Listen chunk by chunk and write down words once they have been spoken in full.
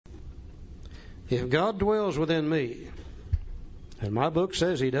If God dwells within me, and my book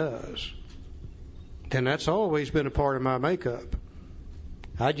says He does, then that's always been a part of my makeup.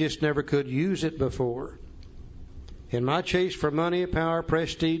 I just never could use it before. In my chase for money, power,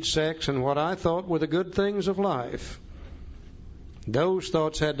 prestige, sex, and what I thought were the good things of life, those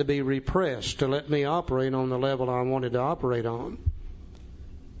thoughts had to be repressed to let me operate on the level I wanted to operate on.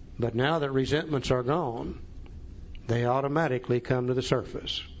 But now that resentments are gone, they automatically come to the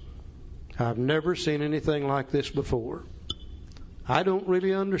surface. I've never seen anything like this before. I don't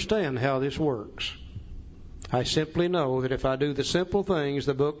really understand how this works. I simply know that if I do the simple things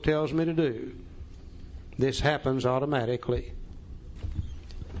the book tells me to do, this happens automatically.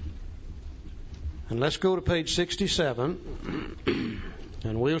 And let's go to page 67,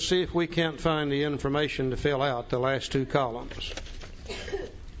 and we'll see if we can't find the information to fill out the last two columns.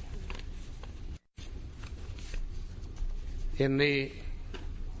 In the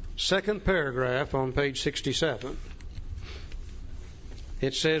second paragraph on page 67,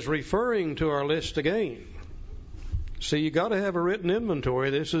 it says, referring to our list again. See, you got to have a written inventory.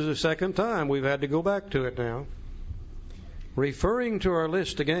 This is the second time we've had to go back to it now. Referring to our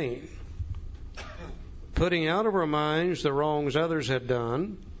list again, putting out of our minds the wrongs others had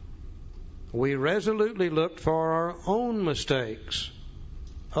done, we resolutely looked for our own mistakes.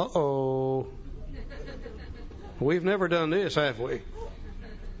 Uh-oh. We've never done this, have we?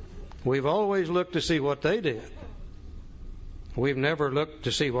 We've always looked to see what they did. We've never looked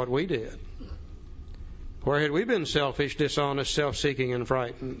to see what we did. Where had we been selfish, dishonest, self-seeking, and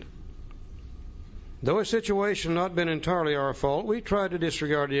frightened? Though a situation had not been entirely our fault, we tried to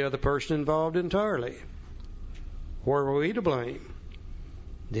disregard the other person involved entirely. Where were we to blame?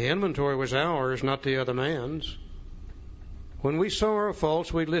 The inventory was ours, not the other man's. When we saw our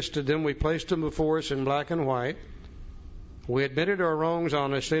faults, we listed them, we placed them before us in black and white. We admitted our wrongs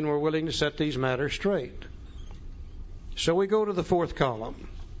honestly and were willing to set these matters straight. So we go to the fourth column.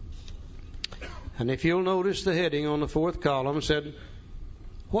 And if you'll notice, the heading on the fourth column said,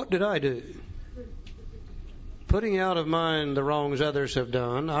 what did I do? Putting out of mind the wrongs others have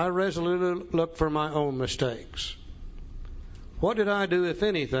done, I resolutely look for my own mistakes. What did I do, if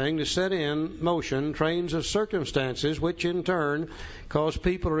anything, to set in motion trains of circumstances which in turn caused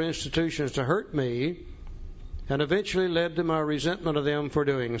people or institutions to hurt me and eventually led to my resentment of them for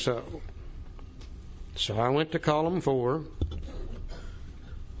doing so? So I went to column 4,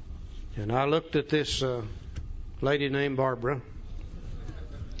 and I looked at this lady named Barbara,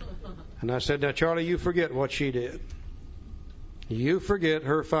 and I said, now, Charlie, you forget what she did. You forget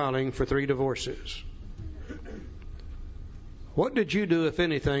her filing for 3 divorces. What did you do, if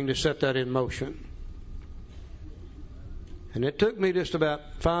anything, to set that in motion? And it took me just about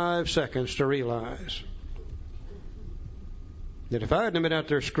 5 seconds to realize that if I hadn't been out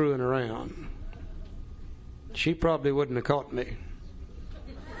there screwing around, she probably wouldn't have caught me.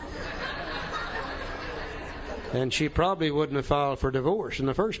 And she probably wouldn't have filed for divorce in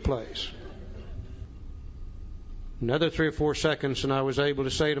the first place. Another 3 or 4 seconds, and I was able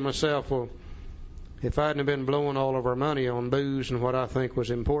to say to myself, well, if I hadn't been blowing all of our money on booze and what I think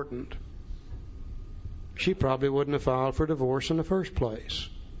was important, she probably wouldn't have filed for divorce in the first place.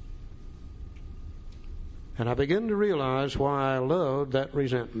 And I began to realize why I loved that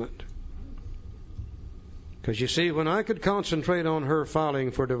resentment. Because you see, when I could concentrate on her filing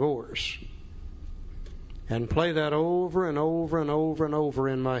for divorce and play that over and over and over and over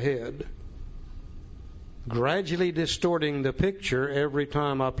in my head, gradually distorting the picture every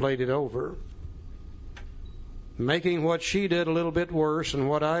time I played it over, making what she did a little bit worse and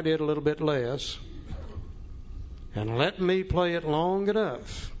what I did a little bit less, and let me play it long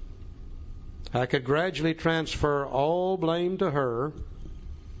enough, I could gradually transfer all blame to her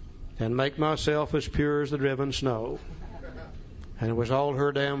and make myself as pure as the driven snow. And it was all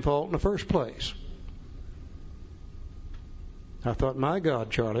her damn fault in the first place. I thought, my God,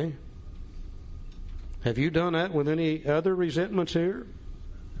 Charlie, have you done that with any other resentments here?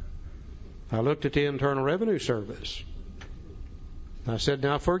 I looked at the Internal Revenue Service. I said,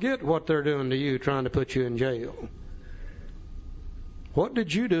 now forget what they're doing to you, trying to put you in jail. What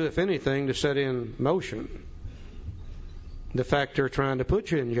did you do, if anything, to set in motion the fact they're trying to put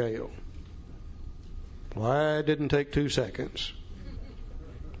you in jail? Well, it didn't take 2 seconds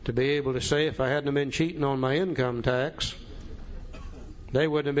to be able to say, if I hadn't been cheating on my income tax, they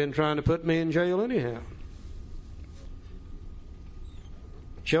wouldn't have been trying to put me in jail anyhow.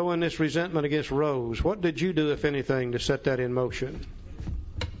 Showing this resentment against Rose, what did you do, if anything, to set that in motion?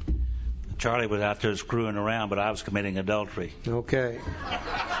 Charlie was out there screwing around, but I was committing adultery. Okay.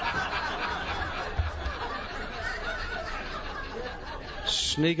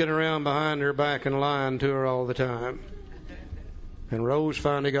 sneaking around behind her back and lying to her all the time. And Rose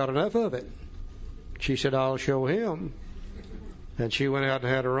finally got enough of it. She said, I'll show him. And she went out and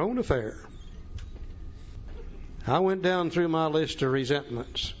had her own affair. I went down through my list of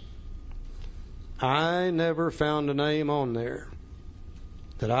resentments. I never found a name on there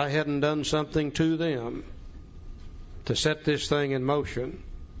that I hadn't done something to them to set this thing in motion.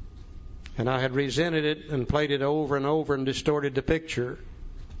 And I had resented it and played it over and over and distorted the picture,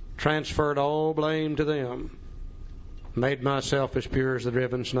 transferred all blame to them, made myself as pure as the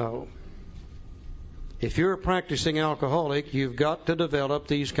driven snow. If you're a practicing alcoholic, you've got to develop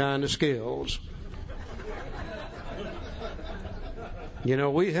these kind of skills. You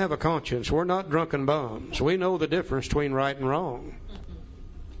know, we have a conscience. We're not drunken bums. We know the difference between right and wrong.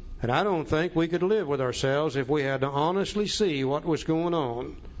 And I don't think we could live with ourselves if we had to honestly see what was going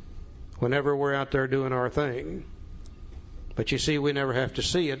on whenever we're out there doing our thing. But you see, we never have to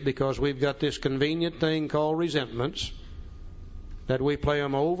see it because we've got this convenient thing called resentments that we play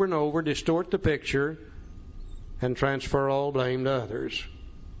them over and over, distort the picture, and transfer all blame to others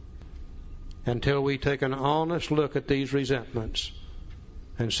until we take an honest look at these resentments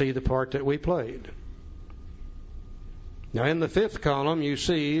and see the part that we played. Now, in the fifth column, you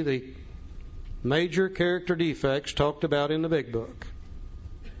see the major character defects talked about in the big book.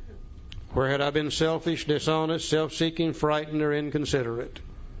 Where had I been selfish, dishonest, self-seeking, frightened, or inconsiderate?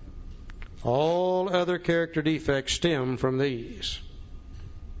 All other character defects stem from these.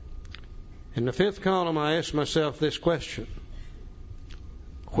 In the fifth column, I asked myself this question.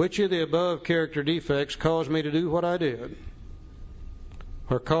 Which of the above character defects caused me to do what I did?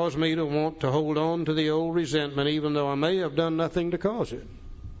 Or caused me to want to hold on to the old resentment even though I may have done nothing to cause it?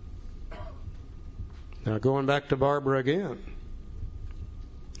 Now, going back to Barbara again.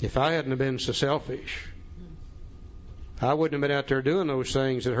 If I hadn't have been so selfish, I wouldn't have been out there doing those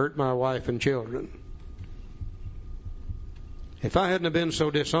things that hurt my wife and children. If I hadn't have been so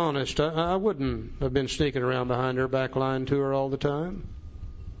dishonest, I wouldn't have been sneaking around behind her back lying to her all the time.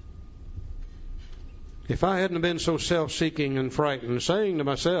 If I hadn't have been so self-seeking and frightened, saying to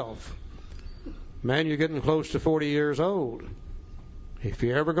myself, man, you're getting close to 40 years old. If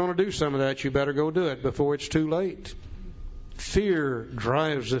you're ever going to do some of that, you better go do it before it's too late. Fear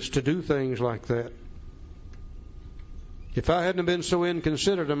drives us to do things like that. If I hadn't been so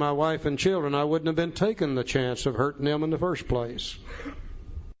inconsiderate of my wife and children, I wouldn't have been taking the chance of hurting them in the first place.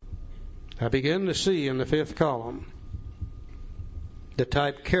 I began to see in the fifth column the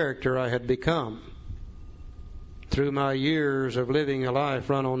type character I had become through my years of living a life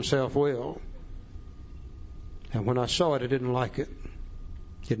run on self-will. And when I saw it, I didn't like it.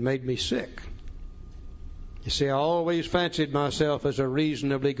 It made me sick. You see, I always fancied myself as a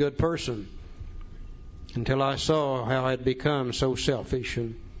reasonably good person until I saw how I'd become so selfish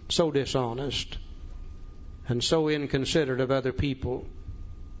and so dishonest and so inconsiderate of other people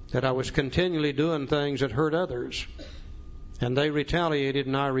that I was continually doing things that hurt others, and they retaliated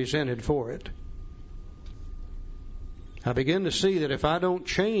and I resented for it. I begin to see that if I don't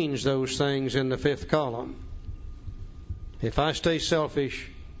change those things in the fifth column, if I stay selfish,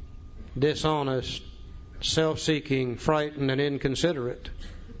 dishonest, self-seeking, frightened, and inconsiderate,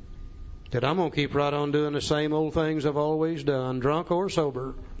 that I'm going to keep right on doing the same old things I've always done, drunk or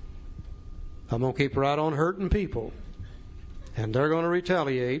sober. I'm going to keep right on hurting people. And they're going to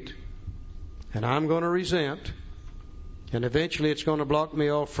retaliate. And I'm going to resent. And eventually it's going to block me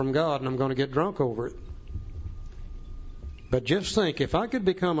off from God and I'm going to get drunk over it. But just think, if I could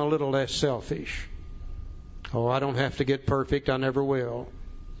become a little less selfish. Oh, I don't have to get perfect. I never will.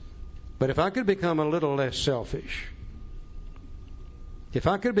 But if I could become a little less selfish, if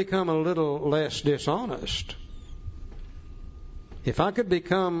I could become a little less dishonest, if I could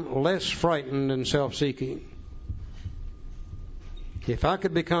become less frightened and self-seeking, if I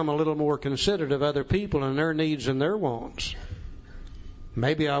could become a little more considerate of other people and their needs and their wants,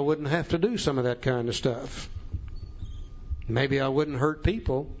 maybe I wouldn't have to do some of that kind of stuff. Maybe I wouldn't hurt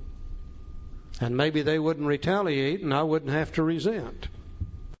people, and maybe they wouldn't retaliate and I wouldn't have to resent.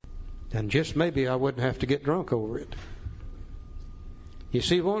 And just maybe I wouldn't have to get drunk over it. You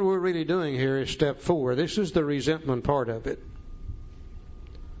see, what we're really doing here is step 4. This is the resentment part of it.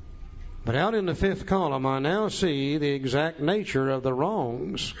 But out in the fifth column, I now see the exact nature of the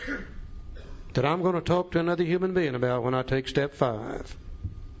wrongs that I'm going to talk to another human being about when I take step 5.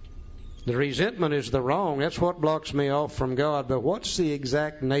 The resentment is the wrong. That's what blocks me off from God. But what's the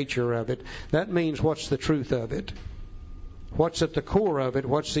exact nature of it? That means what's the truth of it? What's at the core of it?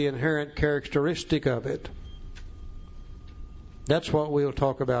 What's the inherent characteristic of it? That's what we'll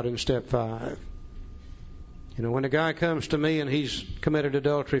talk about in step 5. You know, when a guy comes to me and he's committed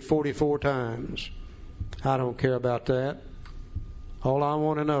adultery 44 times, I don't care about that. All I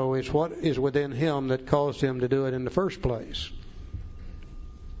want to know is what is within him that caused him to do it in the first place.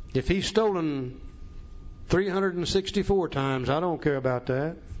 If he's stolen 364 times, I don't care about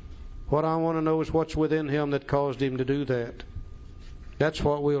that. What I want to know is what's within him that caused him to do that. That's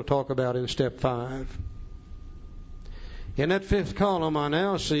what we'll talk about in step 5. In that 5th column, I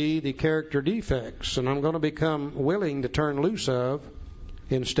now see the character defects, and I'm going to become willing to turn loose of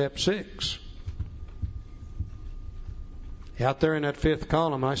in step 6. Out there in that 5th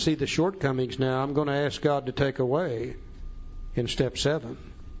column, I see the shortcomings now I'm going to ask God to take away in step 7.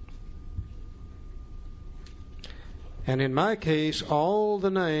 And in my case, all the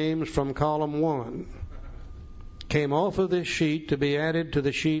names from column 1 came off of this sheet to be added to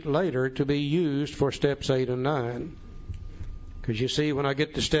the sheet later to be used for steps 8 and 9. Because you see, when I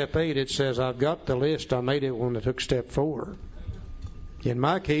get to step 8, it says I've got the list. I made it when I took step 4. In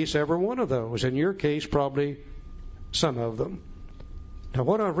my case, every one of those. In your case, probably some of them. Now,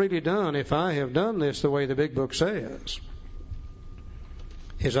 what I've really done, if I have done this the way the Big Book says,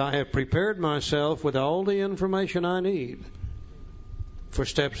 is I have prepared myself with all the information I need for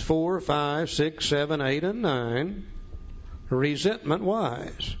steps 4, 5, 6, 7, 8, and 9,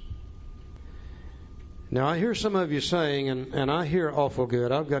 resentment-wise. Now, I hear some of you saying, and I hear awful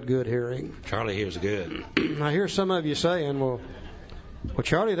good. I've got good hearing. Charlie hears good. I hear some of you saying, well,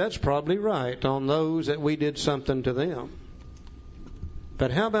 Charlie, that's probably right on those that we did something to them.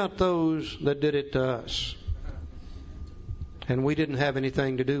 But how about those that did it to us? And we didn't have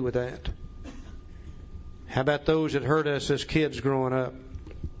anything to do with that. How about those that hurt us as kids growing up?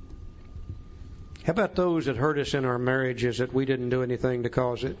 How about those that hurt us in our marriages that we didn't do anything to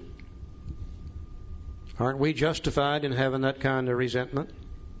cause it? Aren't we justified in having that kind of resentment?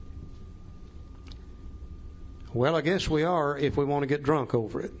 Well, I guess we are if we want to get drunk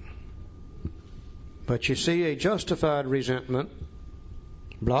over it. But you see, a justified resentment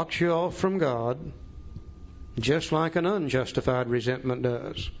blocks you off from God just like an unjustified resentment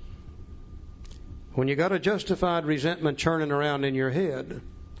does. When you got a justified resentment churning around in your head,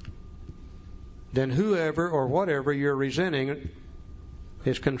 then whoever or whatever you're resenting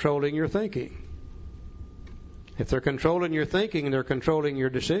is controlling your thinking. If they're controlling your thinking, they're controlling your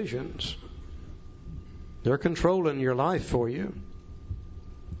decisions. They're controlling your life for you.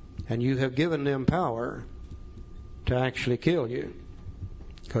 And you have given them power to actually kill you.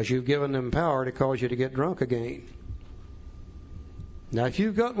 Because you've given them power to cause you to get drunk again. Now, if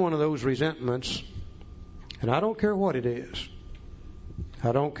you've got one of those resentments, and I don't care what it is,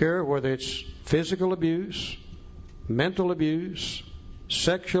 I don't care whether it's physical abuse, mental abuse,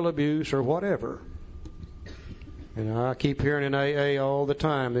 sexual abuse, or whatever. And I keep hearing in AA all the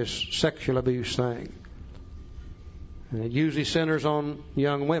time this sexual abuse thing. And it usually centers on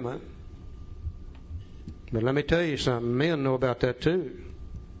young women. But let me tell you something, men know about that too.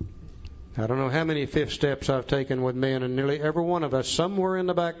 I don't know how many 5th steps I've taken with men, and nearly every one of us, somewhere in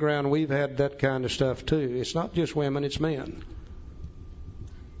the background, we've had that kind of stuff too. It's not just women, it's men.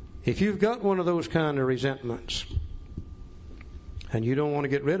 If you've got one of those kind of resentments, and you don't want to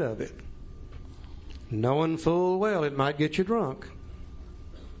get rid of it, knowing full well it might get you drunk,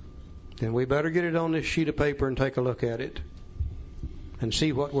 then we better get it on this sheet of paper and take a look at it and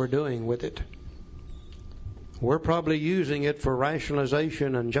see what we're doing with it. We're probably using it for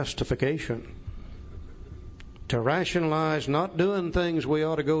rationalization and justification. To rationalize not doing things we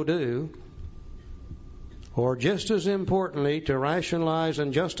ought to go do, or just as importantly, to rationalize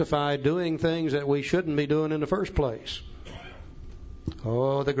and justify doing things that we shouldn't be doing in the first place.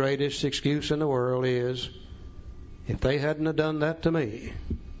 Oh, the greatest excuse in the world is, if they hadn't have done that to me,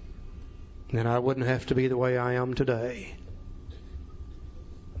 then I wouldn't have to be the way I am today.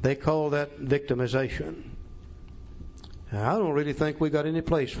 They call that victimization. Now, I don't really think we got any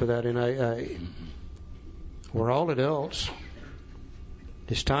place for that in AA. We're all adults.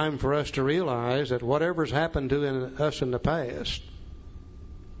 It's time for us to realize that whatever's happened to us in the past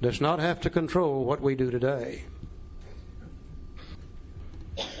does not have to control what we do today.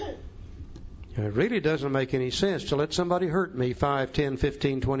 And it really doesn't make any sense to let somebody hurt me 5, 10,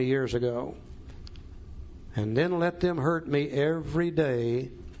 15, 20 years ago and then let them hurt me every day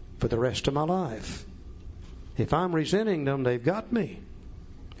for the rest of my life. If I'm resenting them, they've got me,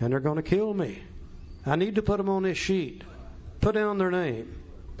 and they're going to kill me. I need to put them on this sheet. Put down their name.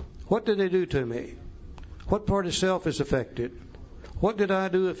 What did they do to me? What part of self is affected? What did I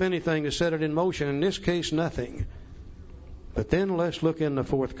do, if anything, to set it in motion? In this case, nothing. But then let's look in the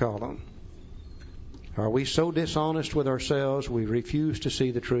 4th column. Are we so dishonest with ourselves we refuse to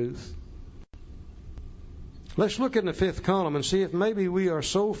see the truth? Let's look in the fifth column and see if maybe we are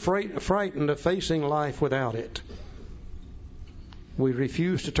so frightened of facing life without it. We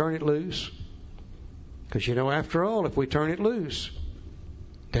refuse to turn it loose. Because, after all, if we turn it loose,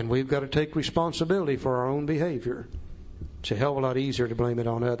 then we've got to take responsibility for our own behavior. It's a hell of a lot easier to blame it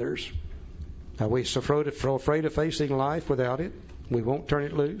on others. Are we so afraid of facing life without it? We won't turn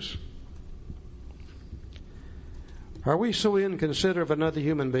it loose. Are we so inconsiderate of another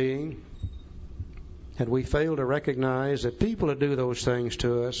human being that we fail to recognize that people that do those things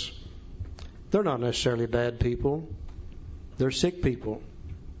to us, they're not necessarily bad people. They're sick people.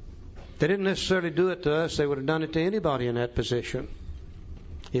 They didn't necessarily do it to us. They would have done it to anybody in that position.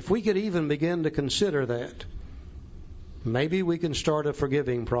 If we could even begin to consider that, maybe we can start a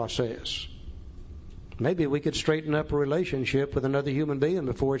forgiving process. Maybe we could straighten up a relationship with another human being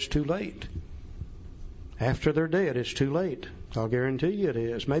before it's too late. After they're dead, it's too late. I'll guarantee you it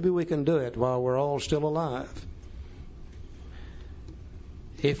is. Maybe we can do it while we're all still alive.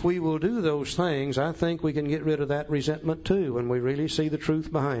 If we will do those things, I think we can get rid of that resentment too when we really see the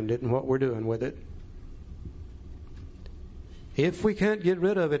truth behind it and what we're doing with it. If we can't get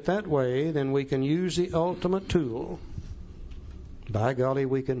rid of it that way, then we can use the ultimate tool. By golly,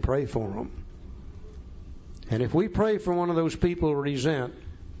 we can pray for them. And if we pray for one of those people who resent,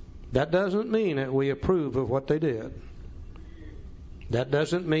 that doesn't mean that we approve of what they did. That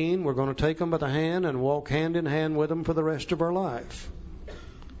doesn't mean we're going to take them by the hand and walk hand in hand with them for the rest of our life.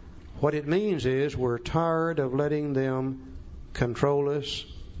 What it means is we're tired of letting them control us,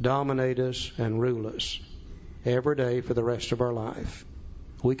 dominate us, and rule us every day for the rest of our life.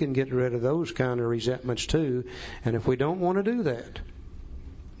 We can get rid of those kind of resentments too. And if we don't want to do that,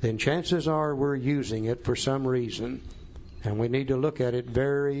 then chances are we're using it for some reason. And we need to look at it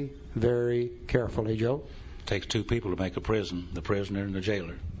very, very carefully, Joe. It takes two people to make a prison, the prisoner and the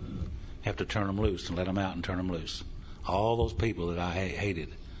jailer. You have to turn them loose and let them out and turn them loose. All those people that I hated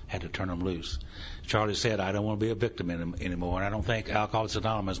had to turn them loose. Charlie said, I don't want to be a victim anymore. And I don't think Alcoholics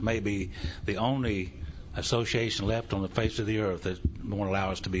Anonymous may be the only association left on the face of the earth that won't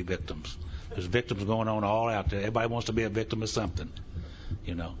allow us to be victims. There's victims going on all out there. Everybody wants to be a victim of something,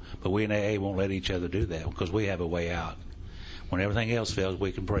 But we in AA won't let each other do that because we have a way out. When everything else fails,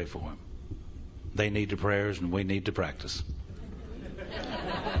 we can pray for them. They need the prayers and we need to practice.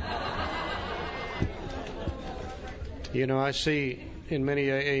 I see in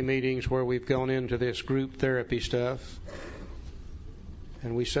many AA meetings where we've gone into this group therapy stuff,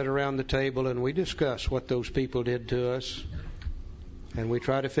 and we sit around the table and we discuss what those people did to us, and we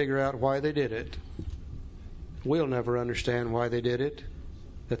try to figure out why they did it. We'll never understand why they did it.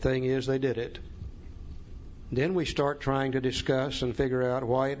 The thing is, they did it. Then we start trying to discuss and figure out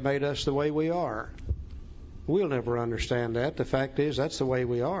why it made us the way we are. We'll never understand that. The fact is, that's the way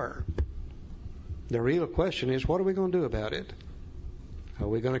we are. The real question is, what are we going to do about it? Are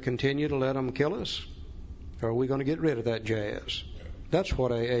we going to continue to let them kill us? Or are we going to get rid of that jazz? That's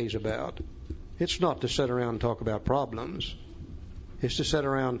what AA is about. It's not to sit around and talk about problems. It's to sit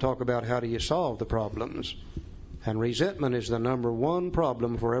around and talk about how do you solve the problems. And resentment is the number one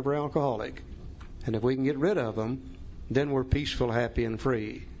problem for every alcoholic. And if we can get rid of them, then we're peaceful, happy, and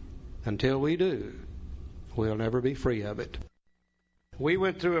free. Until we do, we'll never be free of it. We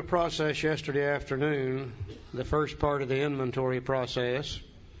went through a process yesterday afternoon, the first part of the inventory process.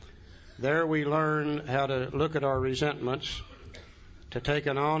 There we learned how to look at our resentments, to take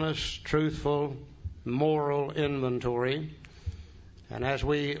an honest, truthful, moral inventory. And as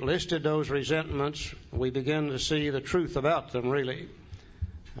we listed those resentments, we began to see the truth about them, really.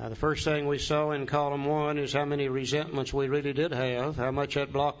 The first thing we saw in column 1 is how many resentments we really did have, how much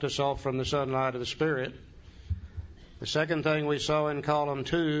that blocked us off from the sunlight of the Spirit. The second thing we saw in column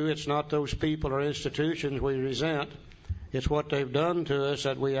 2, it's not those people or institutions we resent, it's what they've done to us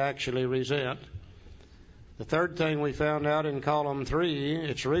that we actually resent. The third thing we found out in column 3,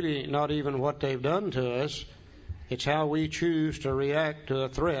 it's really not even what they've done to us, it's how we choose to react to a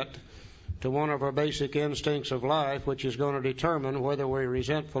threat to one of our basic instincts of life, which is going to determine whether we're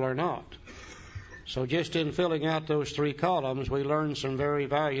resentful or not. So just in filling out those 3 columns, we learned some very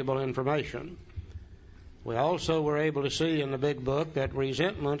valuable information. We also were able to see in the big book that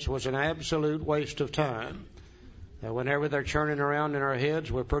resentments was an absolute waste of time. Whenever they're churning around in our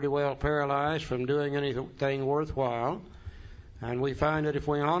heads, we're pretty well paralyzed from doing anything worthwhile. And we find that if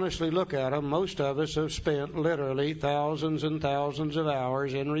we honestly look at them, most of us have spent literally thousands and thousands of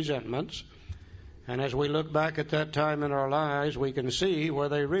hours in resentments. And as we look back at that time in our lives, we can see where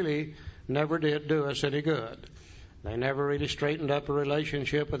they really never did do us any good. They never really straightened up a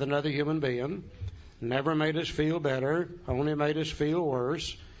relationship with another human being, never made us feel better, only made us feel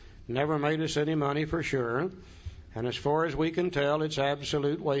worse, never made us any money for sure, and as far as we can tell, it's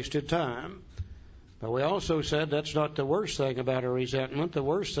absolute wasted time. But we also said that's not the worst thing about a resentment. The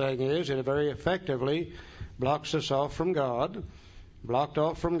worst thing is it very effectively blocks us off from God. Blocked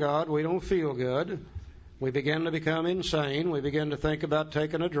off from God, we don't feel good. We begin to become insane. We begin to think about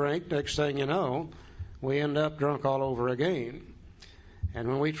taking a drink. Next thing you know, we end up drunk all over again. And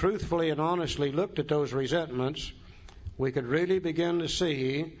when we truthfully and honestly looked at those resentments, we could really begin to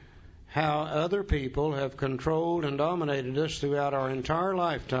see how other people have controlled and dominated us throughout our entire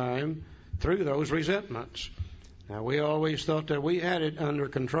lifetime through those resentments. Now, we always thought that we had it under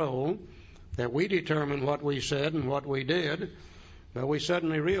control, that we determined what we said and what we did, but we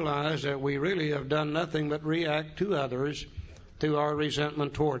suddenly realized that we really have done nothing but react to others through our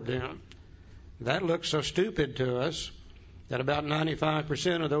resentment toward them. That looks so stupid to us that about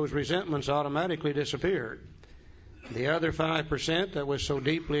 95% of those resentments automatically disappeared. The other 5% that was so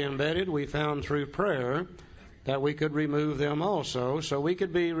deeply embedded, we found through prayer that we could remove them also, so we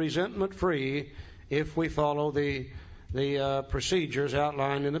could be resentment-free if we follow the procedures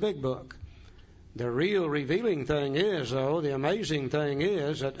outlined in the Big Book. The real revealing thing is, though, the amazing thing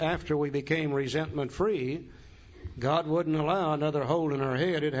is that after we became resentment-free, God wouldn't allow another hole in our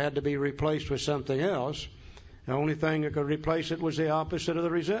head. It had to be replaced with something else. The only thing that could replace it was the opposite of the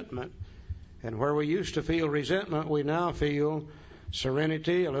resentment. And where we used to feel resentment, we now feel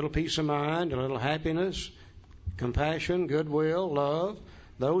serenity, a little peace of mind, a little happiness, compassion, goodwill, love.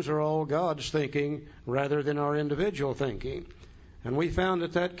 Those are all God's thinking rather than our individual thinking. And we found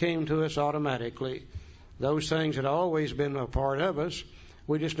that that came to us automatically. Those things had always been a part of us.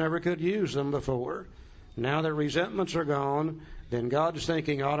 We just never could use them before. Now that resentments are gone, then God's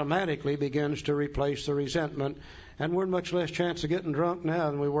thinking automatically begins to replace the resentment, and we're in much less chance of getting drunk now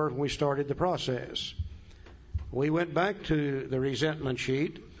than we were when we started the process. We went back to the resentment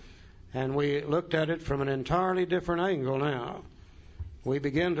sheet, and we looked at it from an entirely different angle now. We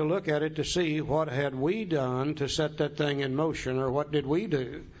began to look at it to see what had we done to set that thing in motion, or what did we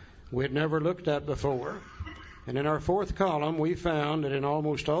do we had never looked at before. And in our fourth column, we found that in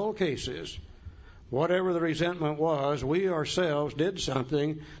almost all cases, whatever the resentment was, we ourselves did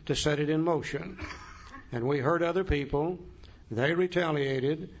something to set it in motion. And we hurt other people, they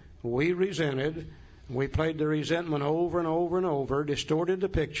retaliated, we resented, we played the resentment over and over and over, distorted the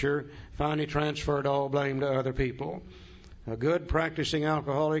picture, finally transferred all blame to other people. A good practicing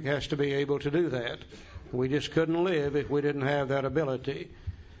alcoholic has to be able to do that. We just couldn't live if we didn't have that ability.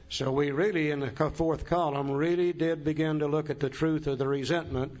 So we really, in the fourth column, really did begin to look at the truth of the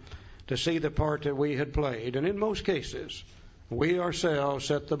resentment to see the part that we had played. And in most cases, we ourselves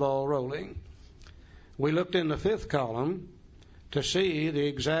set the ball rolling. We looked in the fifth column to see the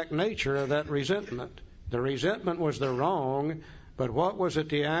exact nature of that resentment. The resentment was the wrong, but what was at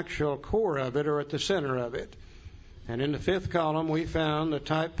the actual core of it or at the center of it? And in the fifth column, we found the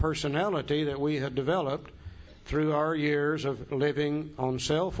type personality that we had developed through our years of living on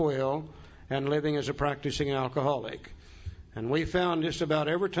self-will and living as a practicing alcoholic. And we found just about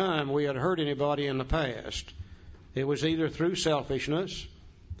every time we had hurt anybody in the past, it was either through selfishness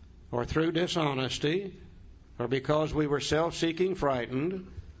or through dishonesty or because we were self-seeking, frightened,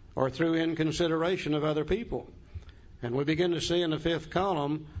 or through inconsideration of other people. And we begin to see in the fifth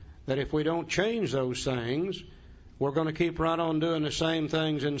column that if we don't change those things, we're going to keep right on doing the same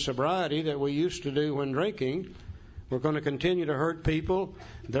things in sobriety that we used to do when drinking. We're going to continue to hurt people.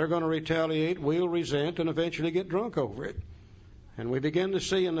 They're going to retaliate, we'll resent, and eventually get drunk over it. And we begin to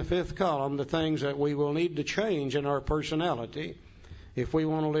see in the fifth column the things that we will need to change in our personality if we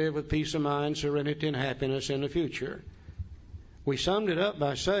want to live with peace of mind, serenity, and happiness in the future. We summed it up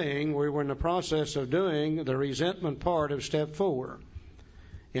by saying we were in the process of doing the resentment part of step 4.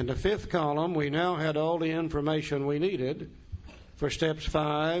 In the fifth column, we now had all the information we needed for steps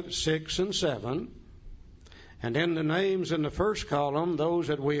 5, 6, and 7. And then the names in the first column, those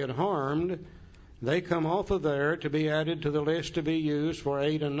that we had harmed, they come off of there to be added to the list to be used for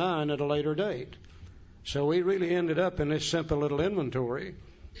 8 and 9 at a later date. So we really ended up in this simple little inventory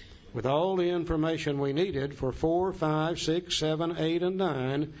with all the information we needed for 4, 5, 6, 7, 8, and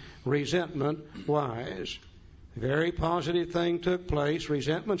 9 resentment-wise. Very positive thing took place.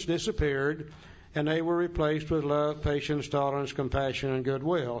 Resentments disappeared, and they were replaced with love, patience, tolerance, compassion, and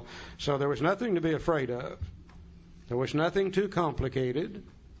goodwill. So there was nothing to be afraid of. There was nothing too complicated.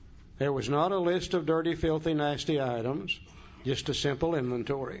 There was not a list of dirty, filthy, nasty items, just a simple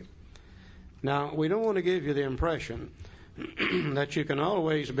inventory. Now, we don't want to give you the impression that you can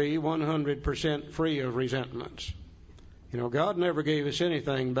always be 100% free of resentments. You know, God never gave us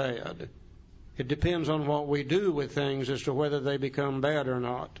anything bad. It depends on what we do with things as to whether they become bad or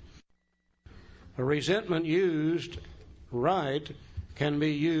not. A resentment used right can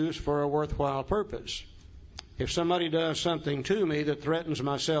be used for a worthwhile purpose. If somebody does something to me that threatens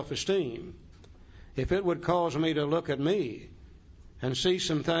my self-esteem, if it would cause me to look at me and see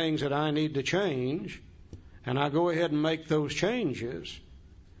some things that I need to change, and I go ahead and make those changes,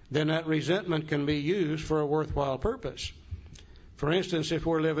 then that resentment can be used for a worthwhile purpose. For instance, if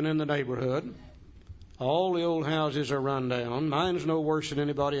we're living in the neighborhood, all the old houses are run down. Mine's no worse than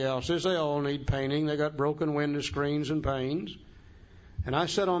anybody else's. They all need painting. They got broken window screens and panes. And I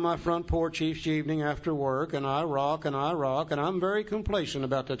sit on my front porch each evening after work, and I rock, and I'm very complacent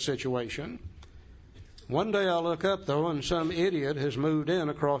about that situation. One day I look up, though, and some idiot has moved in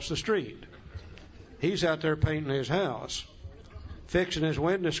across the street. He's out there painting his house, fixing his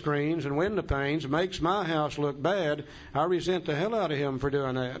window screens and window panes, makes my house look bad. I resent the hell out of him for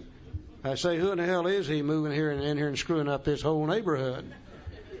doing that. I say, who in the hell is he moving here and in here and screwing up this whole neighborhood?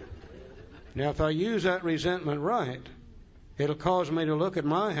 Now, if I use that resentment right, it'll cause me to look at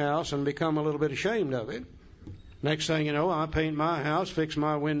my house and become a little bit ashamed of it. Next thing you know, I paint my house, fix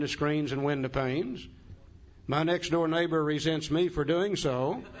my window screens and window panes. My next door neighbor resents me for doing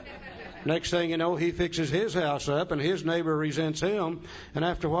so. Next thing you know, he fixes his house up and his neighbor resents him. And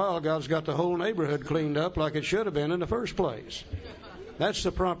after a while, God's got the whole neighborhood cleaned up like it should have been in the first place. That's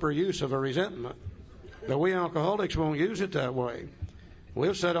the proper use of a resentment. But we alcoholics won't use it that way.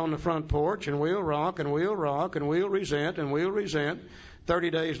 We'll sit on the front porch and we'll rock and we'll rock and we'll resent and we'll resent.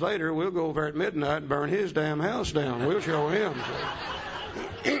 30 days later, we'll go over at midnight and burn his damn house down. We'll show him.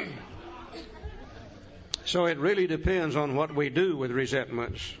 So it really depends on what we do with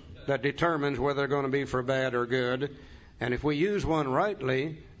resentments that determines whether they're going to be for bad or good. And if we use one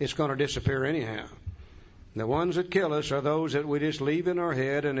rightly, it's going to disappear anyhow. The ones that kill us are those that we just leave in our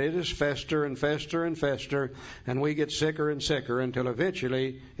head, and it just fester and fester and fester, and we get sicker and sicker until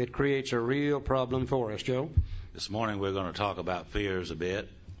eventually it creates a real problem for us. Joe? This morning we're going to talk about fears a bit,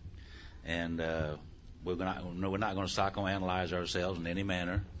 and we're not going to psychoanalyze ourselves in any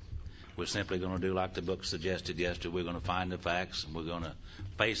manner. We're simply going to do like the book suggested yesterday. We're going to find the facts, and we're going to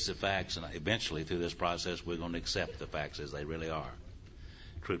face the facts, and eventually through this process we're going to accept the facts as they really are,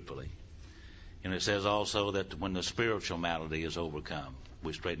 truthfully. And it says also that when the spiritual malady is overcome,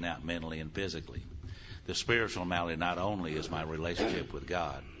 we straighten out mentally and physically. The spiritual malady not only is my relationship with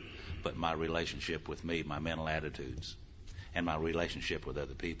God, but my relationship with me, my mental attitudes, and my relationship with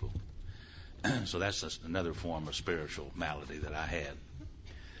other people. So that's another form of spiritual malady that I had.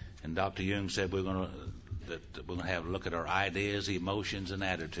 And Dr. Jung said we're going to have a look at our ideas, emotions, and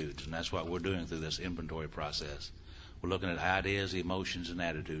attitudes, and that's what we're doing through this inventory process. We're looking at ideas, emotions, and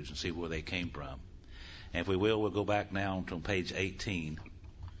attitudes and see where they came from. And if we will, we'll go back now to page 18.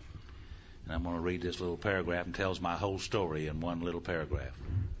 And I'm going to read this little paragraph, and tells my whole story in one little paragraph.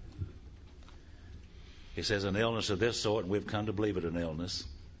 It says, an illness of this sort, and we've come to believe it an illness,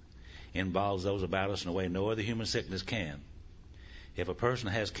 involves those about us in a way no other human sickness can. If a person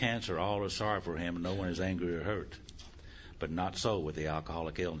has cancer, all are sorry for him, and no one is angry or hurt. But not so with the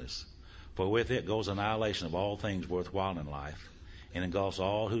alcoholic illness. For with it goes annihilation of all things worthwhile in life, and engulfs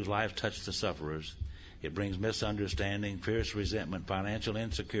all whose lives touch the sufferers. It brings misunderstanding, fierce resentment, financial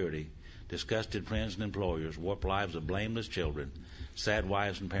insecurity, disgusted friends and employers, warped lives of blameless children, sad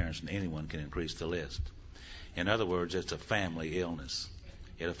wives and parents, and anyone can increase the list. In other words, it's a family illness.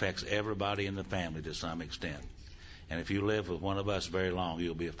 It affects everybody in the family to some extent. And if you live with one of us very long,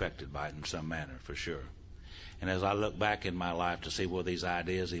 you'll be affected by it in some manner, for sure. And as I look back in my life to see where these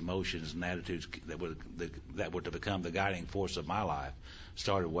ideas, emotions, and attitudes that were to become the guiding force of my life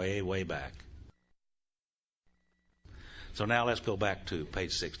started way, way back. So now let's go back to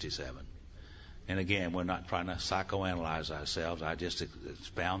page 67. And again, we're not trying to psychoanalyze ourselves. I just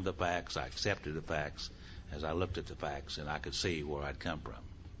expound the facts. I accepted the facts as I looked at the facts, and I could see where I'd come from.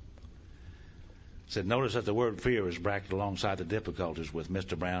 It said, notice that the word fear is bracketed alongside the difficulties with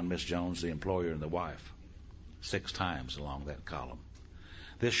Mr. Brown, Miss Jones, the employer, and the wife. 6 times along that column.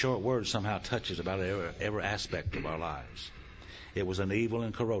 This short word somehow touches about every aspect of our lives. It was an evil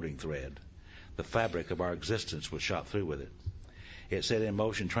and corroding thread. The fabric of our existence was shot through with it. It set in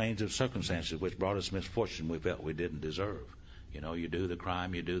motion trains of circumstances which brought us misfortune we felt we didn't deserve. You know, you do the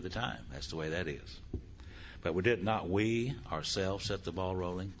crime, you do the time. That's the way that is. But we ourselves set the ball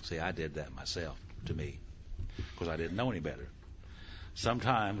rolling. See, I did that myself, to me, because I didn't know any better.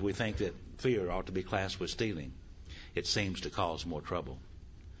 Sometimes we think that fear ought to be classed with stealing. It seems to cause more trouble.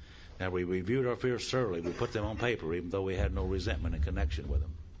 Now, we reviewed our fears thoroughly. We put them on paper, even though we had no resentment in connection with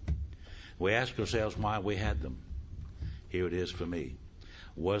them. We asked ourselves why we had them. Here it is for me.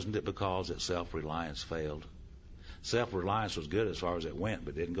 Wasn't it because that self-reliance failed? Self-reliance was good as far as it went,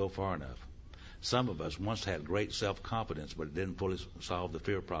 but didn't go far enough. Some of us once had great self-confidence, but it didn't fully solve the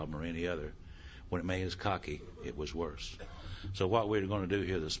fear problem or any other. When it made us cocky, it was worse. So what we're going to do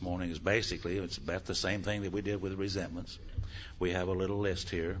here this morning is basically, it's about the same thing that we did with resentments. We have a little list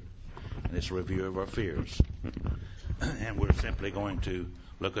here, and it's a review of our fears. And we're simply going to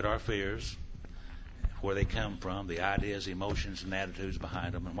look at our fears, where they come from, the ideas, emotions, and attitudes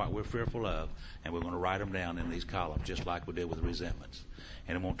behind them, and what we're fearful of, and we're going to write them down in these columns, just like we did with resentments.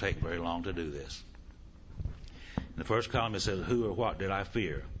 And it won't take very long to do this. In the first column, it says, who or what did I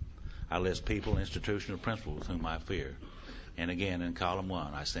fear? I list people, institutions, or principles whom I fear. And again, in column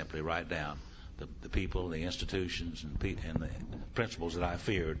 1, I simply write down the people, the institutions, and the principles that I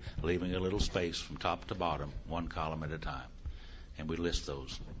feared, leaving a little space from top to bottom, one column at a time. And we list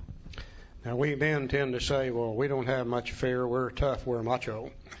those. Now, we men tend to say, well, we don't have much fear, we're tough, we're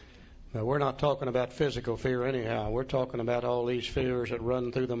macho. Now, we're not talking about physical fear anyhow. We're talking about all these fears that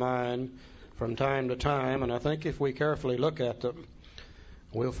run through the mind from time to time, and I think if we carefully look at them,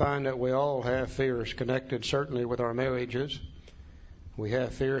 we'll find that we all have fears connected certainly with our marriages. We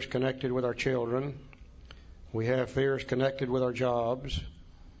have fears connected with our children. We have fears connected with our jobs.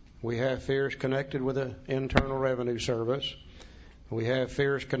 We have fears connected with the Internal Revenue Service. We have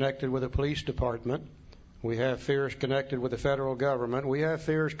fears connected with the police department. We have fears connected with the federal government. We have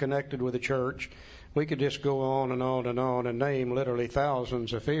fears connected with the church. We could just go on and on and on and name literally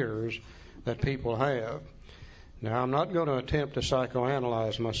thousands of fears that people have. Now, I'm not going to attempt to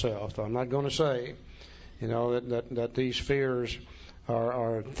psychoanalyze myself. I'm not going to say, that these fears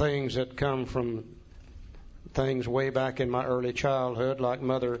are things that come from things way back in my early childhood, like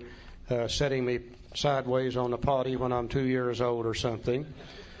mother setting me sideways on the potty when I'm 2 years old or something.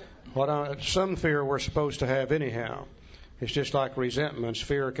 Some fear we're supposed to have anyhow. It's just like resentments.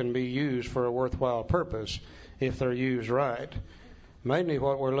 Fear can be used for a worthwhile purpose if they're used right. Mainly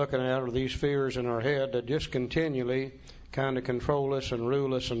what we're looking at are these fears in our head that just continually kind of control us and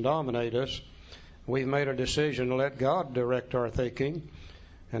rule us and dominate us. We've made a decision to let God direct our thinking.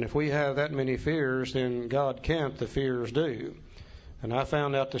 And if we have that many fears, then God can't, the fears do. And I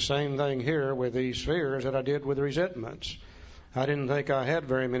found out the same thing here with these fears that I did with resentments. I didn't think I had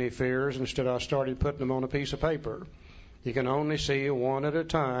very many fears. Instead, I started putting them on a piece of paper. You can only see one at a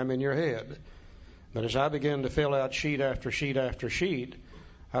time in your head. But as I began to fill out sheet after sheet after sheet,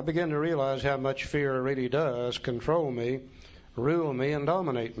 I began to realize how much fear really does control me, rule me, and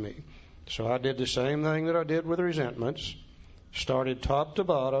dominate me. So I did the same thing that I did with resentments. Started top to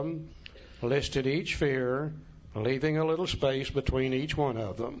bottom, listed each fear, leaving a little space between each one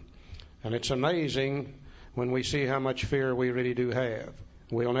of them. And it's amazing when we see how much fear we really do have.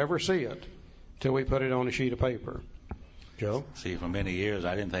 We'll never see it till we put it on a sheet of paper. Joe? See, for many years,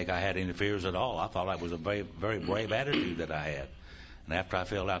 I didn't think I had any fears at all. I thought that was a very, very brave attitude that I had. And after I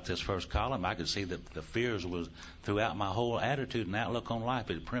filled out this first column, I could see that the fears was throughout my whole attitude and outlook on life.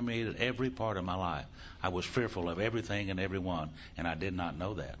 It permeated every part of my life. I was fearful of everything and everyone, and I did not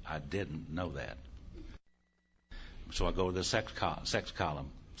know that. I didn't know that. So I go to the second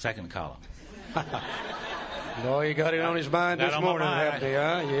column. No, you got it on his mind this morning, haven't you?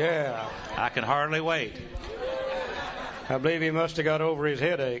 Huh? Yeah. I can hardly wait. I believe he must have got over his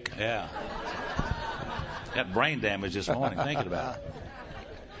headache. Yeah. Got brain damage this morning thinking about it.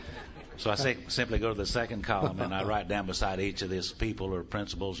 So I simply go to the second column and I write down beside each of these people or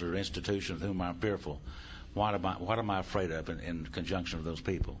principles or institutions of whom I'm fearful. What am I afraid of in conjunction with those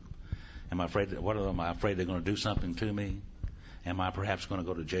people? Am I afraid they're going to do something to me? Am I perhaps going to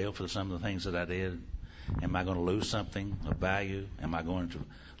go to jail for some of the things that I did? Am I going to lose something of value? Am I going to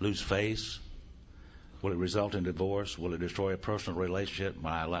lose face? Will it result in divorce? Will it destroy a personal relationship?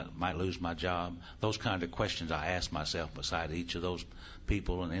 I might lose my job? Those kind of questions I ask myself beside each of those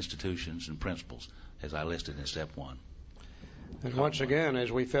people and institutions and principles as I listed in step 1. And once again,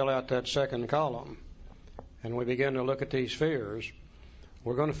 as we fill out that second column and we begin to look at these fears,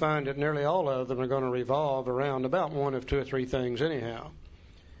 we're going to find that nearly all of them are going to revolve around about one of 2 or 3 things anyhow.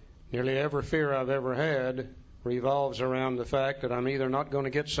 Nearly every fear I've ever had revolves around the fact that I'm either not going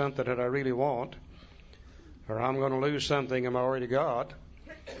to get something that I really want, or I'm going to lose something I've already got,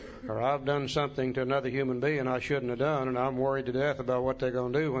 or I've done something to another human being I shouldn't have done, and I'm worried to death about what they're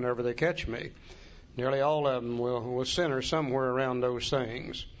going to do whenever they catch me. Nearly all of them will center somewhere around those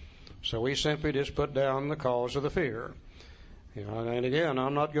things. So we simply just put down the cause of the fear. And again,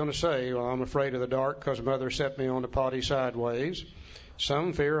 I'm not going to say, well, I'm afraid of the dark because Mother set me on the potty sideways.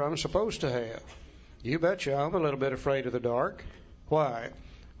 Some fear I'm supposed to have. You betcha I'm a little bit afraid of the dark. Why?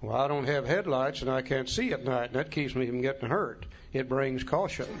 Well, I don't have headlights and I can't see at night, and that keeps me from getting hurt. It brings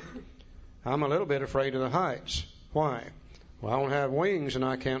caution. I'm a little bit afraid of the heights. Why? Well, I don't have wings and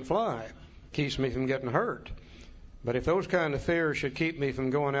I can't fly. keeps me from getting hurt. But if those kind of fears should keep me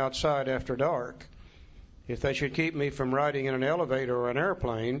from going outside after dark, if they should keep me from riding in an elevator or an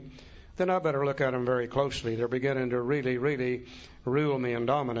airplane, then I better look at them very closely. They're beginning to really, really rule me and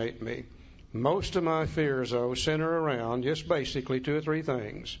dominate me. Most of my fears, though, center around just basically 2 or 3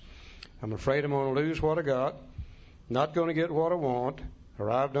 things. I'm afraid I'm going to lose what I got, not going to get what I want,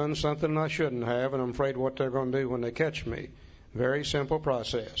 or I've done something I shouldn't have, and I'm afraid what they're going to do when they catch me. Very simple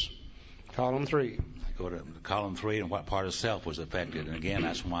process. Column 3. Go to column 3 and what part of self was affected. And again,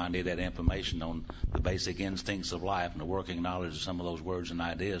 that's why I need that information on the basic instincts of life and the working knowledge of some of those words and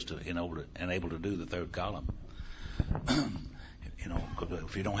ideas to enable to do the 3rd column.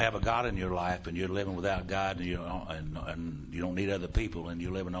 If you don't have a God in your life and you're living without God and you don't need other people and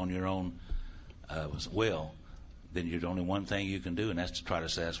you're living on your own will, then there's only one thing you can do, and that's to try to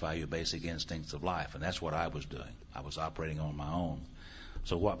satisfy your basic instincts of life. And that's what I was doing. I was operating on my own.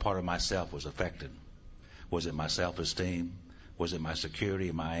 So what part of myself was affected? Was it my self-esteem? Was it my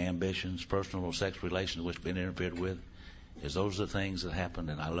security, my ambitions, personal or sex relations which have been interfered with? Is those the things that happened?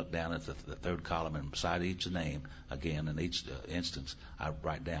 And I look down at the 3rd column, and beside each name, again, in each instance, I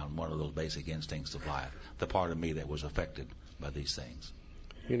write down one of those basic instincts of life, the part of me that was affected by these things.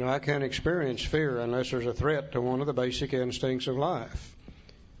 I can't experience fear unless there's a threat to one of the basic instincts of life.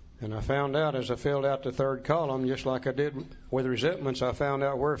 And I found out as I filled out the 3rd column, just like I did with resentments, I found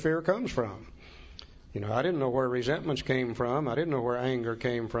out where fear comes from. I didn't know where resentments came from. I didn't know where anger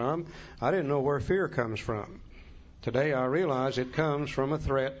came from. I didn't know where fear comes from. Today I realize it comes from a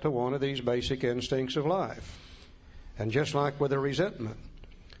threat to one of these basic instincts of life. And just like with a resentment,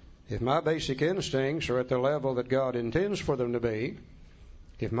 if my basic instincts are at the level that God intends for them to be,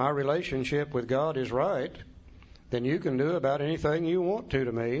 if my relationship with God is right, then you can do about anything you want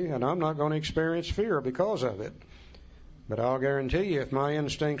to me, and I'm not going to experience fear because of it. But I'll guarantee you, if my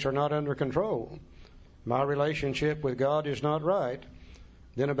instincts are not under control, my relationship with God is not right,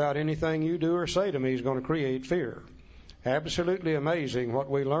 then about anything you do or say to me is going to create fear. Absolutely amazing what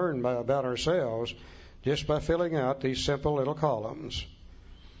we learn about ourselves just by filling out these simple little columns.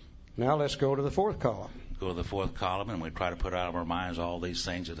 Now let's go to the 4th column. Go to the 4th column, and we try to put out of our minds all these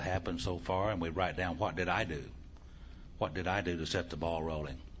things that happened so far, and we write down, what did I do? What did I do to set the ball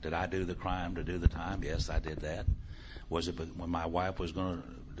rolling? Did I do the crime to do the time? Yes, I did that. Was it when my wife was going to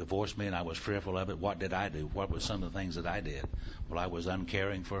divorce me and I was fearful of it? What did I do? What were some of the things that I did? Well, I was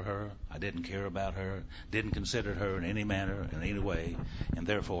uncaring for her. I didn't care about her, didn't consider her in any manner, in any way, and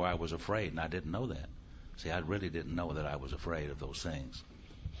therefore I was afraid, and I didn't know that. See, I really didn't know that I was afraid of those things.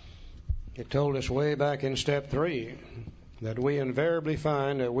 It told us way back in step 3 that we invariably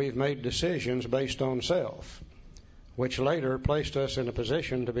find that we've made decisions based on self, which later placed us in a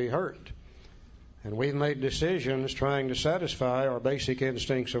position to be hurt. And we've made decisions trying to satisfy our basic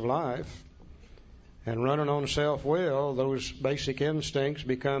instincts of life. And running on self-will, those basic instincts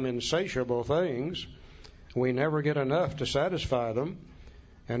become insatiable things. We never get enough to satisfy them.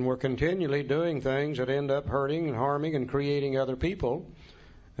 And we're continually doing things that end up hurting and harming and creating other people.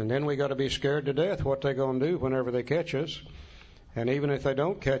 And then we got to be scared to death what they're going to do whenever they catch us. And even if they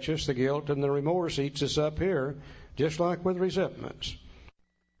don't catch us, the guilt and the remorse eats us up here, just like with resentments.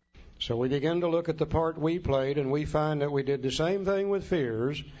 So we begin to look at the part we played, and we find that we did the same thing with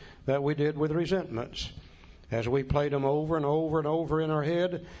fears that we did with resentments. As we played them over and over and over in our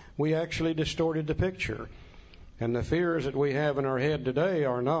head, we actually distorted the picture. And the fears that we have in our head today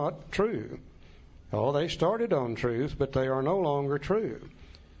are not true. Oh, they started on truth, but they are no longer true.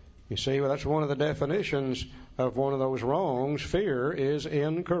 You see, well, that's one of the definitions of one of those wrongs. Fear is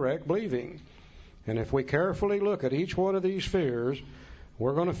incorrect believing. And if we carefully look at each one of these fears,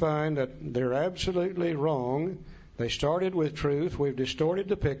 we're going to find that they're absolutely wrong. They started with truth. We've distorted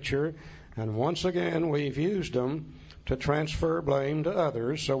the picture. And once again, we've used them to transfer blame to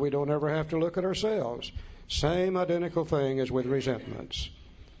others so we don't ever have to look at ourselves. Same identical thing as with resentments.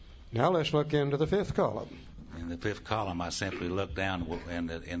 Now let's look into the 5th column. In the 5th column, I simply looked down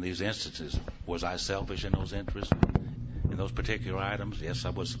in these instances. Was I selfish in those interests? In those particular items? Yes,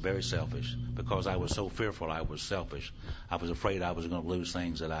 I was very selfish. Because I was so fearful, I was selfish. I was afraid I was going to lose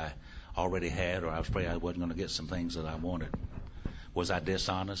things that I already had, or I was afraid I wasn't going to get some things that I wanted. Was I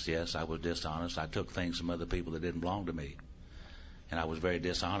dishonest? Yes, I was dishonest. I took things from other people that didn't belong to me. And I was very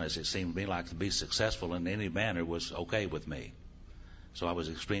dishonest. It seemed to me like to be successful in any manner was okay with me. So I was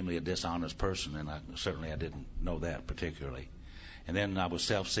extremely a dishonest person, and I didn't know that particularly. And then I was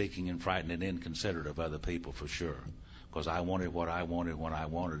self-seeking and frightened and inconsiderate of other people for sure, because I wanted what I wanted when I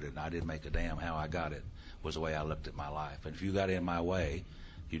wanted it, and I didn't make a damn how I got it, was the way I looked at my life. And if you got in my way,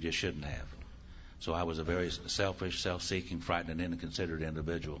 you just shouldn't have. So I was a very selfish, self-seeking, frightened, and inconsiderate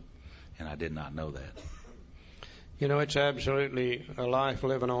individual. and I did not know that. You know, it's absolutely a life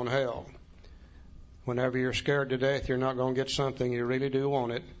living on hell. Whenever you're scared to death you're not going to get something, you really do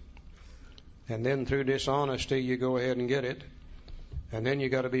want it. And then through dishonesty you go ahead and get it. And then you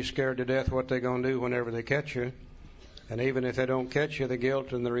got to be scared to death what they're going to do whenever they catch you. And even if they don't catch you, the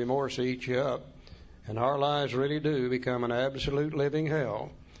guilt and the remorse eat you up. And our lives really do become an absolute living hell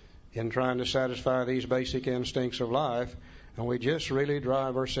in trying to satisfy these basic instincts of life. And we just really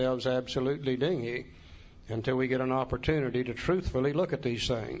drive ourselves absolutely dingy until we get an opportunity to truthfully look at these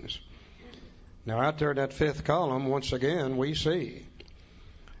things. Now, out there in that fifth column, once again, we see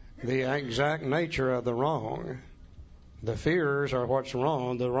the exact nature of the wrong. The fears are what's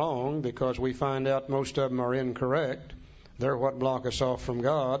wrong, the wrong, because we find out most of them are incorrect. They're what block us off from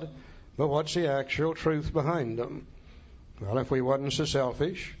God. But what's the actual truth behind them? Well, if we wasn't so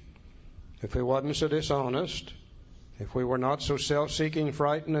selfish, if we wasn't so dishonest, if we were not so self-seeking,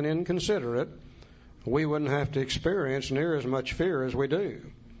 frightened, and inconsiderate, we wouldn't have to experience near as much fear as we do.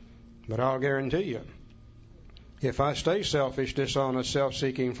 But I'll guarantee you, if I stay selfish, dishonest,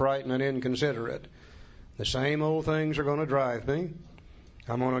 self-seeking, frightened, and inconsiderate, the same old things are going to drive me.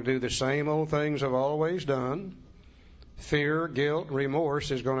 I'm going to do the same old things I've always done. Fear, guilt,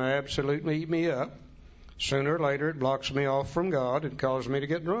 remorse is going to absolutely eat me up. Sooner or later, it blocks me off from God. It causes me to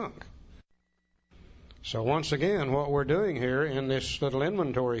get drunk. So once again, what we're doing here in this little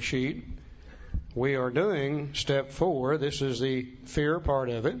inventory sheet, we are doing step 4. This is the fear part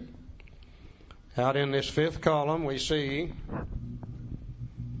of it. Out in this fifth column, we see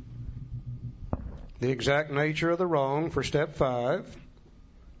the exact nature of the wrong for step 5,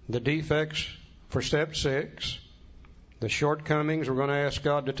 the defects for step 6, the shortcomings we're going to ask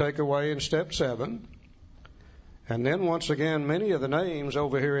God to take away in step 7, and then once again, many of the names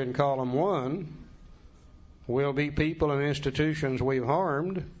over here in column 1 will be people and institutions we've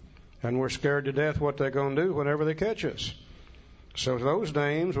harmed, and we're scared to death what they're going to do whenever they catch us. So those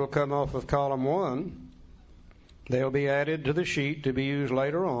names will come off of column 1. They'll be added to the sheet to be used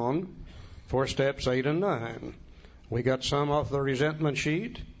later on for steps 8 and 9. We got some off the resentment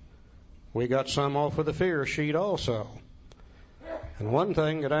sheet. We got some off of the fear sheet also. And one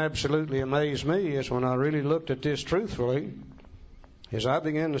thing that absolutely amazed me is when I really looked at this truthfully, is I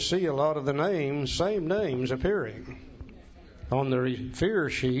began to see a lot of the names, same names appearing on the fear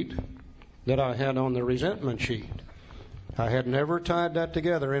sheet that I had on the resentment sheet. I had never tied that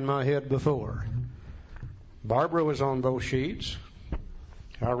together in my head before. Barbara was on both sheets.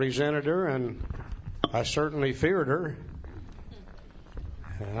 I resented her, and I certainly feared her.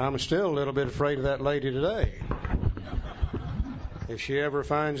 And I'm still a little bit afraid of that lady today. If she ever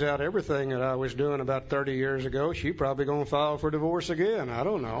finds out everything that I was doing about 30 years ago, she's probably going to file for divorce again. I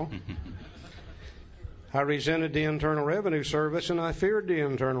don't know. I resented the Internal Revenue Service, and I feared the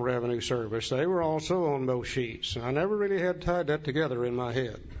Internal Revenue Service. They were also on both sheets. I never really had tied that together in my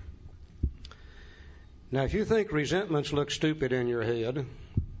head. Now, if you think resentments look stupid in your head,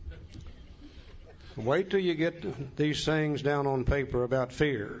 wait till you get these things down on paper about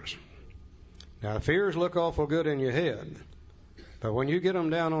fears. Now, fears look awful good in your head, but when you get them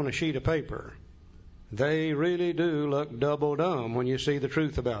down on a sheet of paper, they really do look double dumb when you see the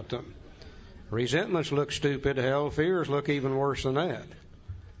truth about them. Resentments look stupid, hell, fears look even worse than that.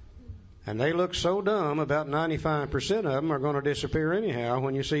 And they look so dumb, about 95% of them are going to disappear anyhow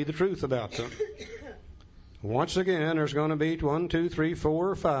when you see the truth about them. Once again, there's going to be 1, 2, 3, 4,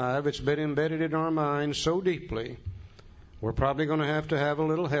 or 5. It's been embedded in our minds so deeply, we're probably going to have a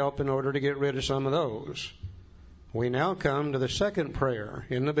little help in order to get rid of some of those. We now come to the second prayer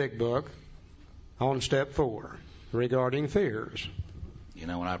in the big book on step 4 regarding fears. You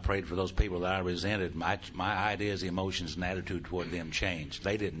know, when I prayed for those people that I resented, my ideas, emotions, and attitude toward them changed.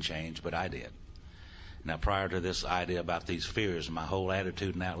 They didn't change, but I did. Now, prior to this idea about these fears, my whole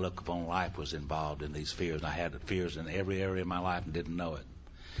attitude and outlook upon life was involved in these fears. And I had fears in every area of my life and didn't know it.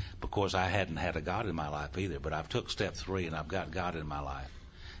 Because I hadn't had a God in my life either. But I've took step 3 and I've got God in my life.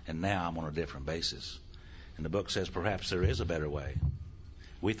 And now I'm on a different basis. And the book says perhaps there is a better way.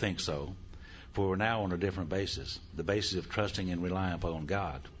 We think so. For we're now on a different basis, the basis of trusting and relying upon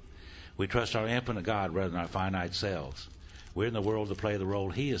God. We trust our infinite God rather than our finite selves. We're in the world to play the role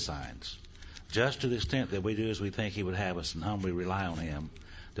He assigns. Just to the extent that we do as we think He would have us and humbly rely on Him,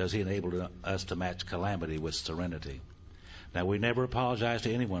 does He enable us to match calamity with serenity. Now, we never apologize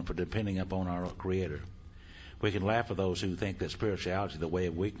to anyone for depending upon our Creator. We can laugh at those who think that spirituality is the way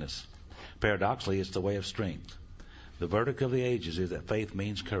of weakness. Paradoxically, it's the way of strength. The verdict of the ages is that faith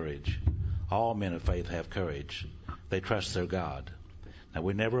means courage. All men of faith have courage. They trust their God. Now,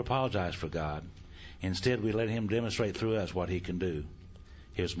 we never apologize for God. Instead, we let Him demonstrate through us what He can do.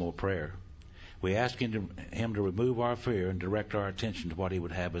 Here's more prayer. We ask him to remove our fear and direct our attention to what he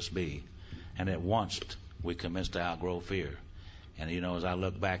would have us be. And at once we commenced to outgrow fear. And as I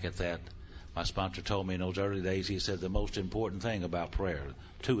look back at that, my sponsor told me in those early days, he said the most important thing about prayer,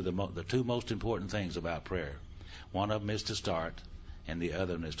 the two most important things about prayer, one of them is to start and the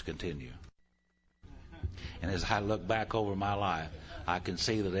other one is to continue. And as I look back over my life, I can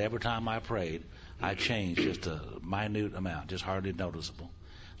see that every time I prayed, I changed just a minute amount, just hardly noticeable.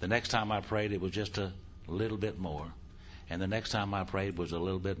 The next time I prayed, it was just a little bit more. And the next time I prayed was a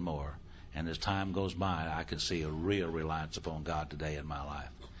little bit more. And as time goes by, I can see a real reliance upon God today in my life.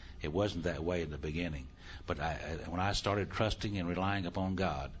 It wasn't that way in the beginning. But when I started trusting and relying upon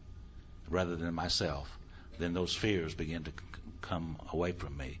God rather than myself, then those fears began to come away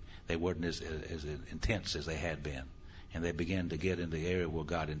from me. They weren't as intense as they had been. And they began to get in the area where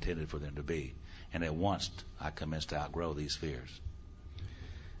God intended for them to be. And at once, I commenced to outgrow these fears.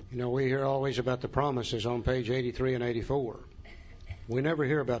 We hear always about the promises on page 83 and 84. We never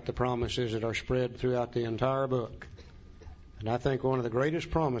hear about the promises that are spread throughout the entire book. And I think one of the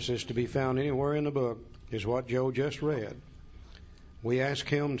greatest promises to be found anywhere in the book is what Joe just read. We ask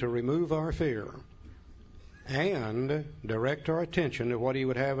him to remove our fear and direct our attention to what he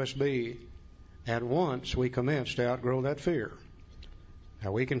would have us be. At once we commence to outgrow that fear.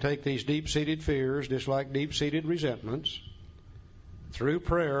 Now we can take these deep-seated fears, just like deep-seated resentments, through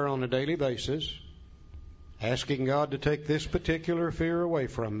prayer on a daily basis, asking God to take this particular fear away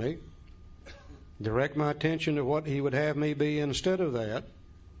from me, direct my attention to what he would have me be instead of that,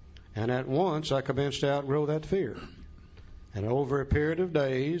 and at once I commence to outgrow that fear. And over a period of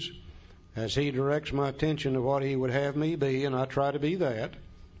days, as he directs my attention to what he would have me be, and I try to be that,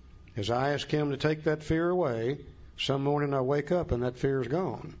 as I ask him to take that fear away, some morning I wake up and that fear is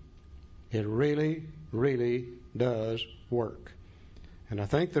gone. It really, really does work. And I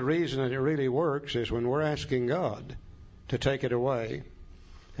think the reason that it really works is when we're asking God to take it away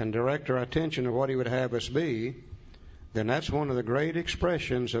and direct our attention to what he would have us be, then that's one of the great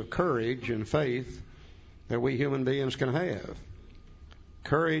expressions of courage and faith that we human beings can have.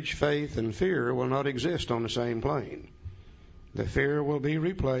 Courage, faith, and fear will not exist on the same plane. The fear will be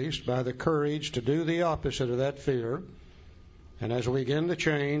replaced by the courage to do the opposite of that fear. And as we begin to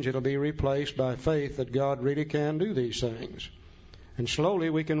change, it'll be replaced by faith that God really can do these things. And slowly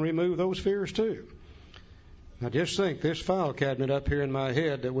we can remove those fears too. Now just think, this file cabinet up here in my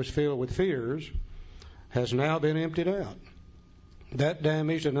head that was filled with fears has now been emptied out. That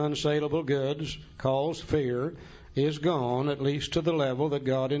damaged and unsaleable goods, called fear, is gone, at least to the level that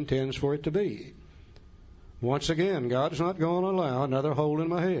God intends for it to be. Once again, God's not going to allow another hole in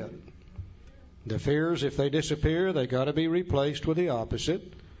my head. The fears, if they disappear, they got to be replaced with the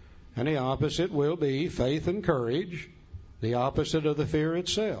opposite. And the opposite will be faith and courage, the opposite of the fear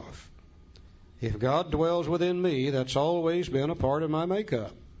itself. If God dwells within me, that's always been a part of my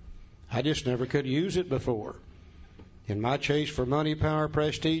makeup. I just never could use it before. In my chase for money, power,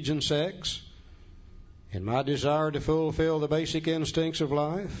 prestige, and sex, in my desire to fulfill the basic instincts of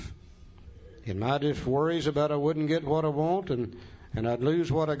life, in my just worries about I wouldn't get what I want and I'd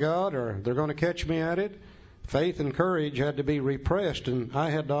lose what I got or they're going to catch me at it, faith and courage had to be repressed and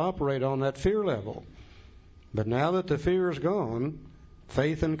I had to operate on that fear level. But now that the fear is gone,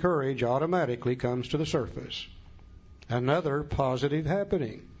 faith and courage automatically comes to the surface. Another positive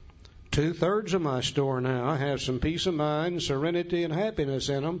happening. 2/3 of my store now have some peace of mind, serenity, and happiness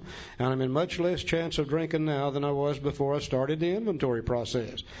in them, and I'm in much less chance of drinking now than I was before I started the inventory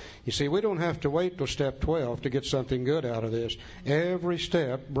process. You see, we don't have to wait till step 12 to get something good out of this. Every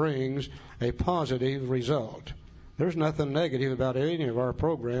step brings a positive result. There's nothing negative about any of our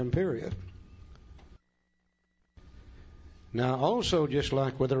program, period. Now, also, just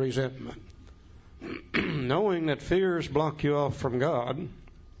like with a resentment, knowing that fears block you off from God,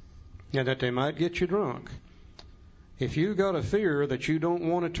 and that they might get you drunk. If you got a fear that you don't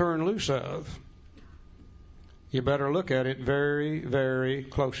want to turn loose of, you better look at it very, very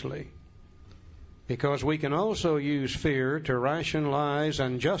closely. Because we can also use fear to rationalize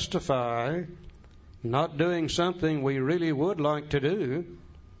and justify not doing something we really would like to do,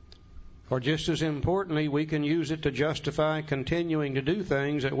 or just as importantly, we can use it to justify continuing to do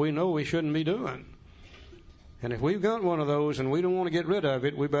things that we know we shouldn't be doing. And if we've got one of those and we don't want to get rid of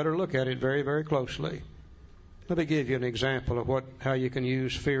it, we better look at it very, very closely. Let me give you an example of how you can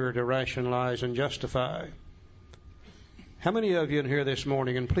use fear to rationalize and justify. How many of you in here this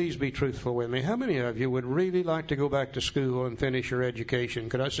morning, and please be truthful with me, how many of you would really like to go back to school and finish your education?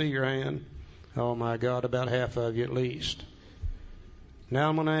 Could I see your hand? Oh my God, about half of you at least. Now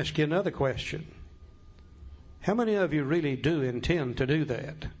I'm going to ask you another question. How many of you really do intend to do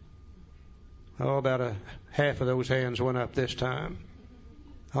that? Oh, about half of those hands went up this time.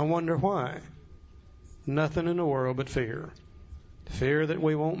 I wonder why. Nothing in the world but fear. Fear that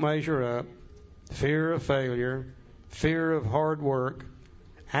we won't measure up, fear of failure, fear of hard work,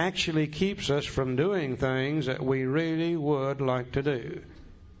 actually keeps us from doing things that we really would like to do.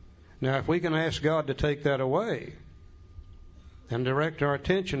 Now, if we can ask God to take that away and direct our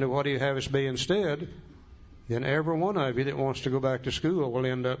attention to what He'd have us be instead, then every one of you that wants to go back to school will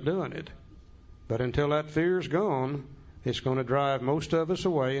end up doing it. But until that fear's gone, it's going to drive most of us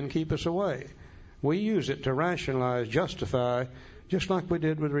away and keep us away. We use it to rationalize, justify, just like we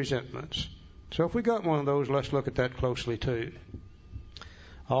did with resentments. So if we got one of those, let's look at that closely too.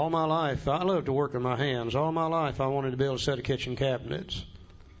 All my life, I love to work with my hands. All my life, I wanted to build a set of kitchen cabinets.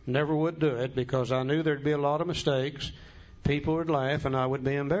 Never would do it because I knew there'd be a lot of mistakes. People would laugh and I would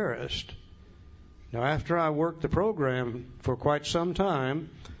be embarrassed. Now, after I worked the program for quite some time,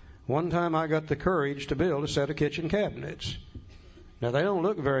 one time I got the courage to build a set of kitchen cabinets. Now, they don't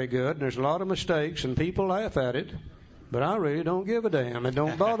look very good, and there's a lot of mistakes, and people laugh at it, but I really don't give a damn. It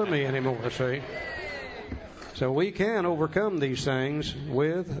don't bother me anymore, see? So we can overcome these things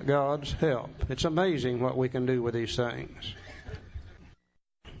with God's help. It's amazing what we can do with these things.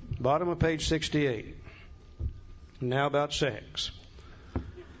 Bottom of page 68. Now about sex.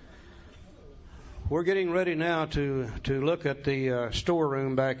 We're getting ready now to look at the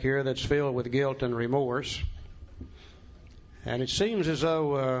storeroom back here that's filled with guilt and remorse. And it seems as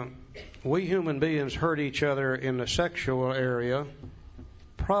though we human beings hurt each other in the sexual area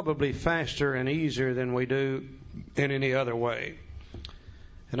probably faster and easier than we do in any other way.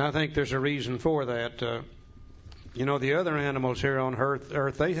 And I think there's a reason for that. The other animals here on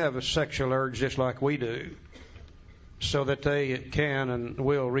Earth, they have a sexual urge just like we do, so that they can and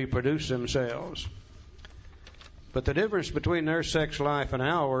will reproduce themselves. But the difference between their sex life and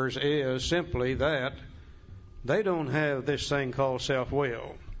ours is simply that they don't have this thing called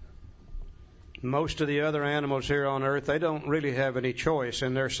self-will. Most of the other animals here on Earth, they don't really have any choice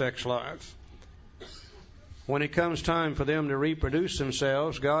in their sex life. When it comes time for them to reproduce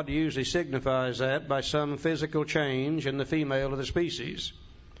themselves, God usually signifies that by some physical change in the female of the species.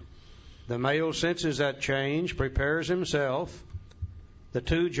 The male senses that change, prepares himself. The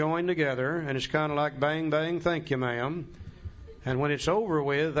two join together, and it's kind of like bang, bang, thank you, ma'am. And when it's over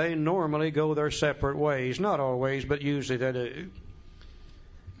with, they normally go their separate ways. Not always, but usually they do.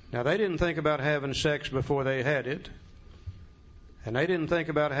 Now, they didn't think about having sex before they had it. And they didn't think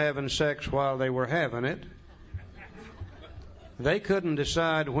about having sex while they were having it. They couldn't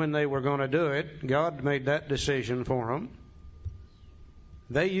decide when they were going to do it. God made that decision for them.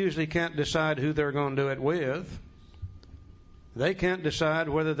 They usually can't decide who they're going to do it with. They can't decide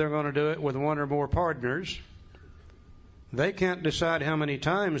whether they're going to do it with one or more partners. They can't decide how many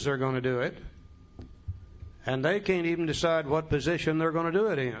times they're going to do it. And they can't even decide what position they're going to do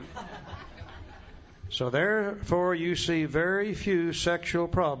it in. So therefore, you see very few sexual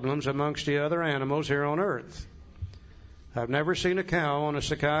problems amongst the other animals here on Earth. I've never seen a cow on a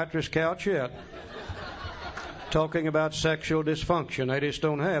psychiatrist's couch yet talking about sexual dysfunction. They just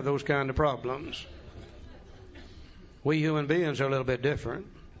don't have those kind of problems. We human beings are a little bit different.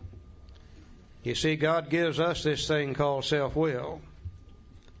 You see, God gives us this thing called self-will.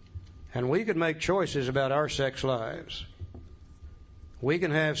 And we can make choices about our sex lives. We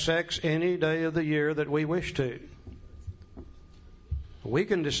can have sex any day of the year that we wish to. We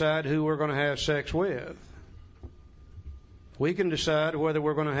can decide who we're going to have sex with. We can decide whether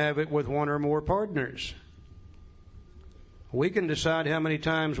we're going to have it with one or more partners. We can decide how many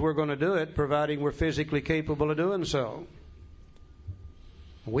times we're going to do it, providing we're physically capable of doing so.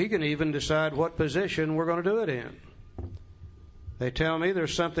 We can even decide what position we're going to do it in. They tell me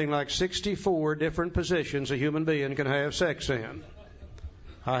there's something like 64 different positions a human being can have sex in.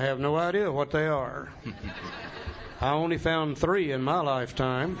 I have no idea what they are. I only found 3 in my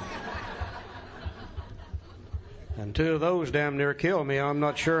lifetime. And 2 of those damn near killed me. I'm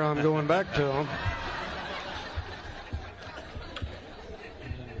not sure I'm going back to them.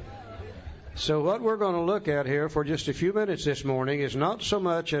 So what we're going to look at here for just a few minutes this morning is not so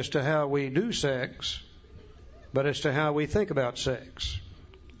much as to how we do sex, but as to how we think about sex.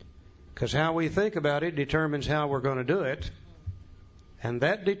 Because how we think about it determines how we're going to do it. And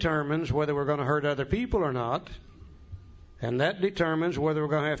that determines whether we're going to hurt other people or not. And that determines whether we're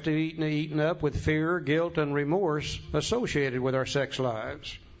going to have to be eaten up with fear, guilt, and remorse associated with our sex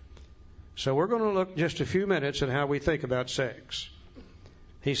lives. So we're going to look just a few minutes at how we think about sex.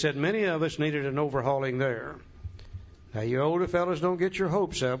 He said many of us needed an overhauling there. Now, you older fellas, don't get your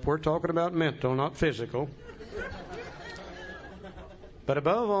hopes up. We're talking about mental, not physical. But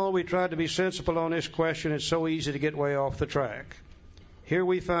above all, we tried to be sensible on this question. It's so easy to get way off the track. Here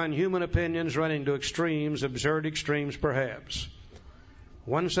we find human opinions running to extremes, absurd extremes perhaps.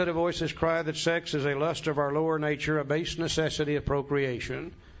 One set of voices cry that sex is a lust of our lower nature, a base necessity of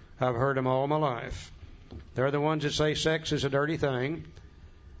procreation. I've heard them all my life. They're the ones that say sex is a dirty thing.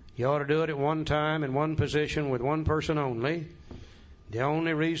 You ought to do it at one time, in one position, with one person only. The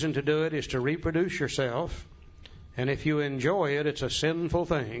only reason to do it is to reproduce yourself. And if you enjoy it, it's a sinful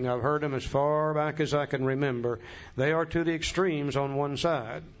thing. I've heard them as far back as I can remember. They are to the extremes on one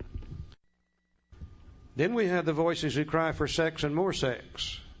side. Then we have the voices who cry for sex and more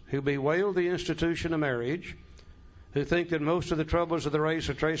sex, who bewail the institution of marriage, who think that most of the troubles of the race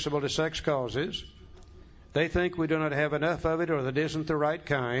are traceable to sex causes. They think we do not have enough of it or that it isn't the right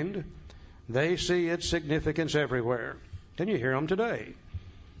kind. They see its significance everywhere. And you hear them today.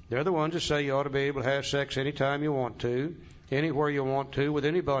 They're the ones that say you ought to be able to have sex anytime you want to, anywhere you want to, with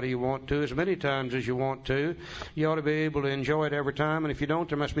anybody you want to, as many times as you want to. You ought to be able to enjoy it every time, and if you don't,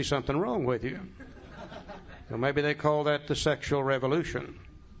 there must be something wrong with you. Well, maybe they call that the sexual revolution.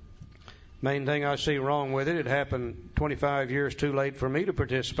 Main thing I see wrong with it, it happened 25 years too late for me to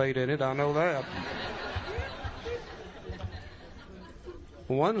participate in it, I know that.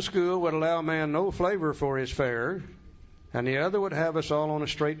 One school would allow man no flavor for his fare, and the other would have us all on a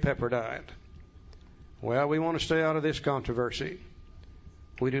straight pepper diet. Well, we want to stay out of this controversy.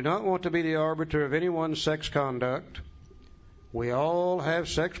 We do not want to be the arbiter of anyone's sex conduct. We all have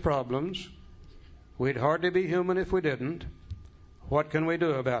sex problems. We'd hardly be human if we didn't. What can we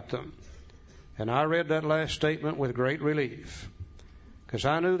do about them? And I read that last statement with great relief, because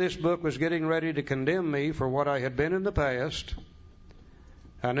I knew this book was getting ready to condemn me for what I had been in the past.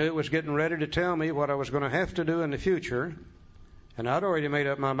 I knew it was getting ready to tell me what I was going to have to do in the future, and I'd already made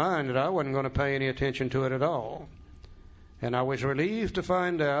up my mind that I wasn't going to pay any attention to it at all. And I was relieved to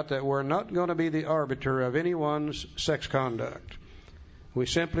find out that we're not going to be the arbiter of anyone's sex conduct. We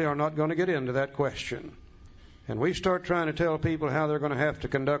simply are not going to get into that question. And we start trying to tell people how they're going to have to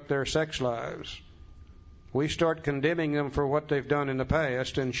conduct their sex lives. We start condemning them for what they've done in the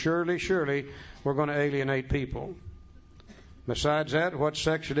past, and surely we're going to alienate people. Besides that, what's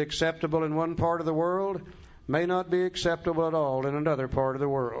sexually acceptable in one part of the world may not be acceptable at all in another part of the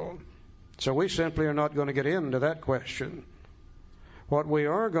world. So we simply are not going to get into that question. What we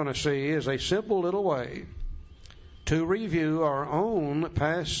are going to see is a simple little way to review our own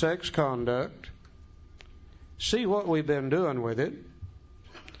past sex conduct, see what we've been doing with it,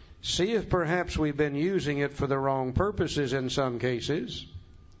 see if perhaps we've been using it for the wrong purposes in some cases,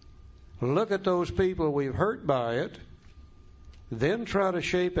 look at those people we've hurt by it, then try to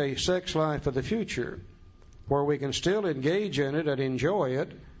shape a sex life of the future where we can still engage in it and enjoy it,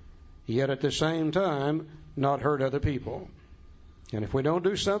 yet at the same time not hurt other people. And if we don't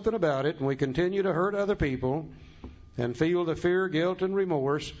do something about it and we continue to hurt other people and feel the fear, guilt, and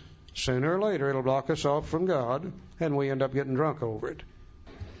remorse, sooner or later it'll block us off from God and we end up getting drunk over it.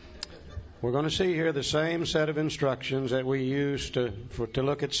 We're going to see here the same set of instructions that we used to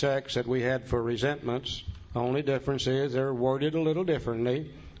look at sex that we had for resentments. Only difference is they're worded a little differently,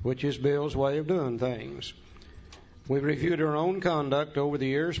 which is Bill's way of doing things. We've reviewed our own conduct over the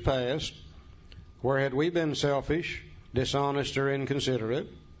years past. Where had we been selfish, dishonest, or inconsiderate?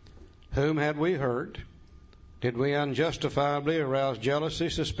 Whom had we hurt? Did we unjustifiably arouse jealousy,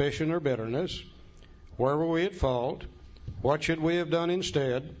 suspicion, or bitterness? Where were we at fault? What should we have done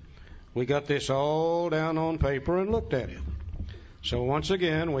instead? We got this all down on paper and looked at it. So once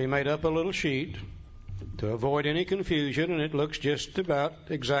again, we made up a little sheet to avoid any confusion, and it looks just about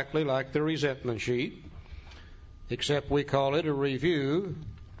exactly like the resentment sheet, except we call it a review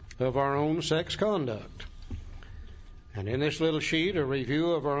of our own sex conduct. And in this little sheet, a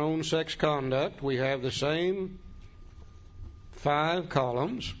review of our own sex conduct, we have the same 5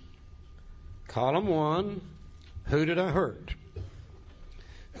 columns. Column 1, who did I hurt?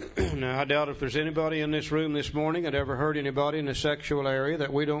 Now, I doubt if there's anybody in this room this morning that ever hurt anybody in the sexual area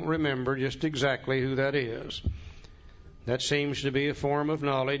that we don't remember just exactly who that is. That seems to be a form of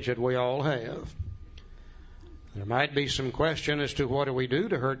knowledge that we all have. There might be some question as to what do we do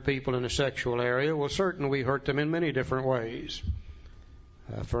to hurt people in the sexual area. Well, certainly we hurt them in many different ways.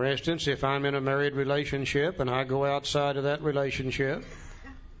 For instance, if I'm in a married relationship and I go outside of that relationship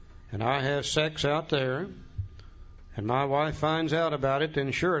and I have sex out there, and my wife finds out about it,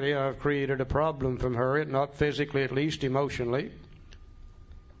 then surely I've created a problem from her, if not physically, at least emotionally.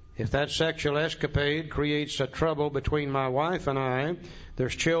 If that sexual escapade creates a trouble between my wife and I,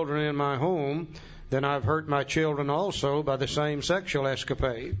 there's children in my home, then I've hurt my children also by the same sexual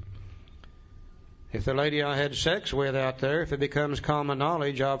escapade. If the lady I had sex with out there, if it becomes common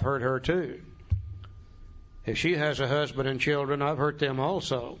knowledge, I've hurt her too. If she has a husband and children, I've hurt them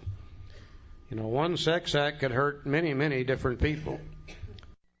also. One sex act could hurt many, many different people.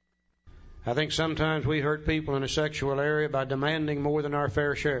 I think sometimes we hurt people in a sexual area by demanding more than our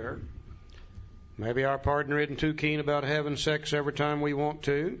fair share. Maybe our partner isn't too keen about having sex every time we want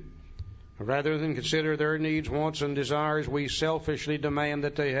to. Rather than consider their needs, wants, and desires, we selfishly demand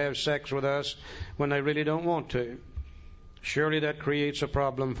that they have sex with us when they really don't want to. Surely that creates a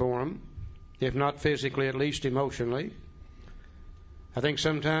problem for them, if not physically, at least emotionally. I think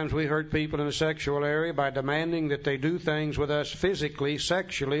sometimes we hurt people in the sexual area by demanding that they do things with us physically,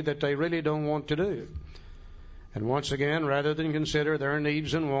 sexually, that they really don't want to do. And once again, rather than consider their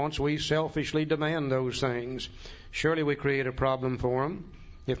needs and wants, we selfishly demand those things. Surely we create a problem for them,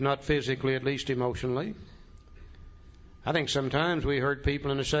 if not physically, at least emotionally. I think sometimes we hurt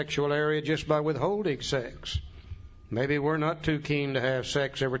people in the sexual area just by withholding sex. Maybe we're not too keen to have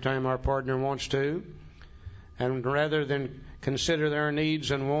sex every time our partner wants to, and rather than consider their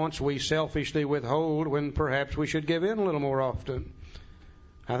needs and wants, we selfishly withhold when perhaps we should give in a little more often.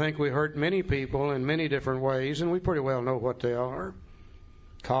 I think we hurt many people in many different ways, and we pretty well know what they are.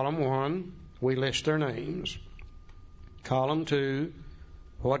 Column 1, we list their names. Column 2,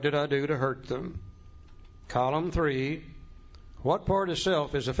 what did I do to hurt them? Column 3, what part of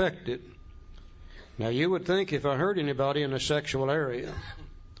self is affected? Now, you would think if I hurt anybody in the sexual area,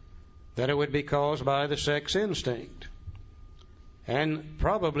 that it would be caused by the sex instinct. And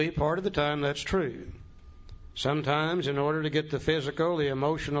probably part of the time that's true. Sometimes, in order to get the physical, the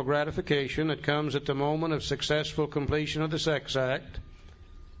emotional gratification that comes at the moment of successful completion of the sex act,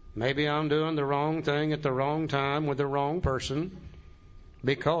 maybe I'm doing the wrong thing at the wrong time with the wrong person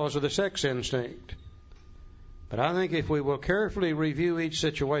because of the sex instinct. But I think if we will carefully review each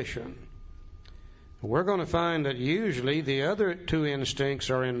situation, we're going to find that usually the other two instincts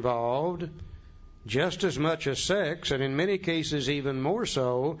are involved just as much as sex, and in many cases even more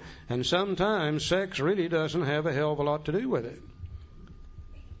so, and sometimes sex really doesn't have a hell of a lot to do with it.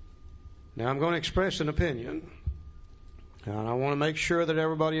 Now, I'm going to express an opinion, and I want to make sure that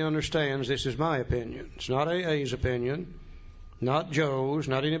everybody understands this is my opinion. It's not AA's opinion, not Joe's,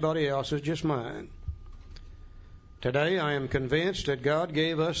 not anybody else's, just mine. Today, I am convinced that God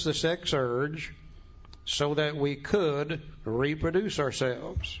gave us the sex urge so that we could reproduce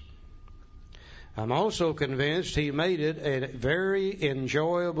ourselves. I'm also convinced He made it a very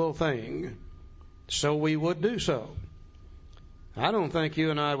enjoyable thing so we would do so. I don't think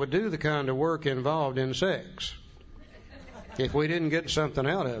you and I would do the kind of work involved in sex if we didn't get something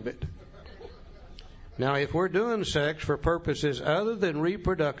out of it. Now, if we're doing sex for purposes other than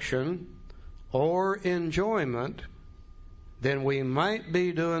reproduction or enjoyment, then we might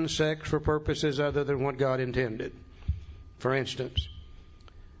be doing sex for purposes other than what God intended. For instance,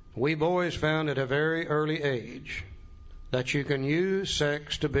 we boys found at a very early age that you can use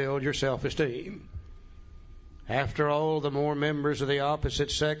sex to build your self-esteem. After all, the more members of the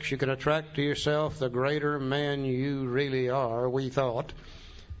opposite sex you can attract to yourself, the greater man you really are, we thought.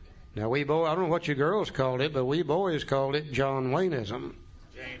 Now, we boys, I don't know what you girls called it, but we boys called it John Wayneism.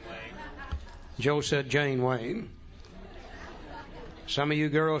 Jane Wayne. Joe said Jane Wayne. Some of you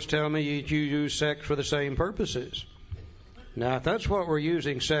girls tell me you use sex for the same purposes. Now, if that's what we're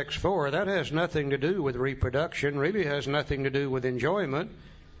using sex for, that has nothing to do with reproduction, really has nothing to do with enjoyment.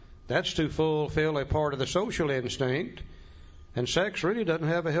 That's to fulfill a part of the social instinct, and sex really doesn't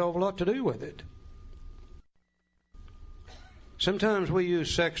have a hell of a lot to do with it. Sometimes we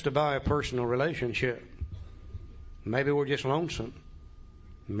use sex to buy a personal relationship. Maybe we're just lonesome.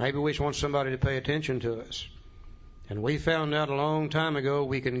 Maybe we just want somebody to pay attention to us. And we found out a long time ago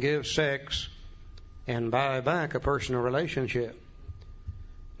we can give sex and buy back a personal relationship.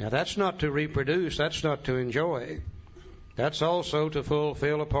 Now, that's not to reproduce, that's not to enjoy. That's also to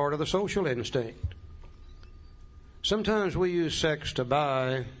fulfill a part of the social instinct. Sometimes we use sex to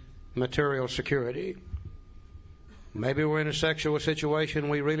buy material security. Maybe we're in a sexual situation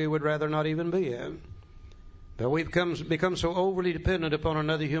we really would rather not even be in. But we've become so overly dependent upon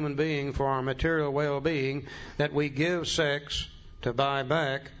another human being for our material well-being that we give sex to buy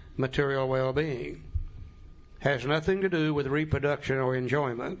back material well-being. Has nothing to do with reproduction or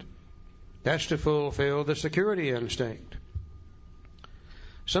enjoyment. That's to fulfill the security instinct.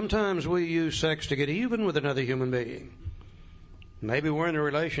 Sometimes we use sex to get even with another human being. Maybe we're in a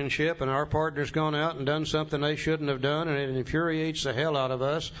relationship and our partner's gone out and done something they shouldn't have done, and it infuriates the hell out of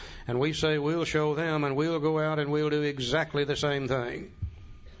us, and we say we'll show them and we'll go out and we'll do exactly the same thing.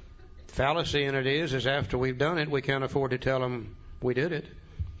 The fallacy in it is after we've done it, we can't afford to tell them we did it.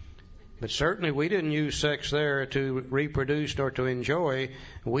 But certainly we didn't use sex there to reproduce or to enjoy.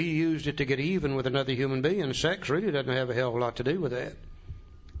 We used it to get even with another human being. Sex really doesn't have a hell of a lot to do with that.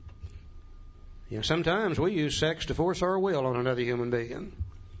 Sometimes we use sex to force our will on another human being.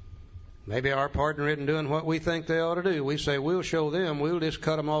 Maybe our partner isn't doing what we think they ought to do. We say, we'll show them. We'll just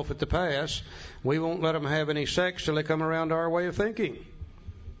cut them off at the pass. We won't let them have any sex till they come around our way of thinking.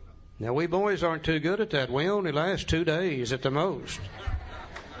 Now, we boys aren't too good at that. We only last 2 days at the most.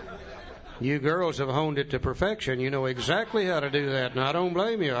 You girls have honed it to perfection. You know exactly how to do that, and I don't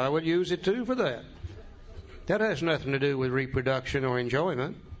blame you. I would use it too for that. That has nothing to do with reproduction or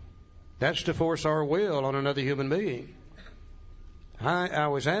enjoyment. That's to force our will on another human being. I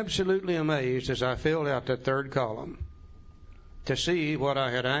was absolutely amazed as I filled out that third column to see what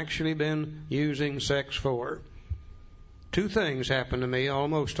I had actually been using sex for. 2 things happened to me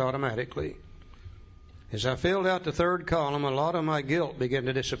almost automatically. As I filled out the third column, a lot of my guilt began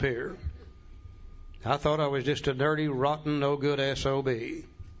to disappear. I thought I was just a dirty, rotten, no-good SOB.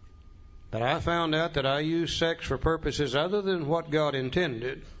 But I found out that I used sex for purposes other than what God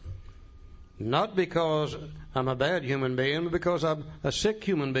intended. Not because I'm a bad human being, but because I'm a sick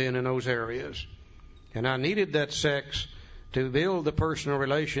human being in those areas. And I needed that sex to build the personal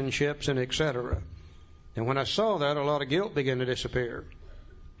relationships and etc. And when I saw that, a lot of guilt began to disappear.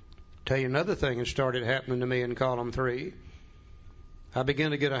 Tell you another thing that started happening to me in column 3. I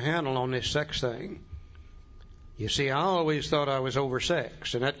began to get a handle on this sex thing. You see, I always thought I was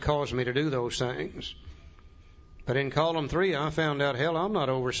oversexed, and that caused me to do those things. But in column 3, I found out, hell, I'm not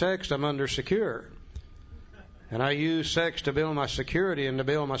oversexed, I'm undersecure. And I use sex to build my security and to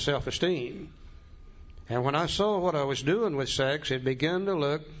build my self-esteem. And when I saw what I was doing with sex, it began to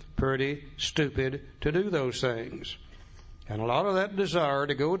look pretty stupid to do those things. And a lot of that desire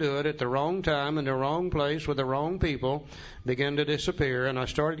to go do it at the wrong time in the wrong place with the wrong people began to disappear, and I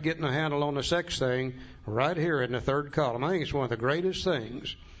started getting a handle on the sex thing right here in the third column. I think it's one of the greatest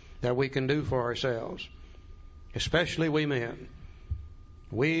things that we can do for ourselves, especially we men.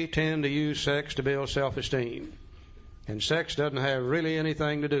 We tend to use sex to build self-esteem, and sex doesn't have really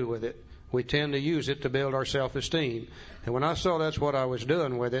anything to do with it. We tend to use it to build our self-esteem. And when I saw that's what I was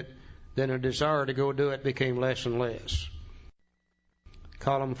doing with it, then a desire to go do it became less and less.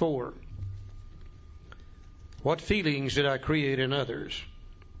 Column 4. What feelings did I create in others?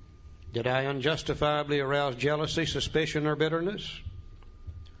 Did I unjustifiably arouse jealousy, suspicion, or bitterness?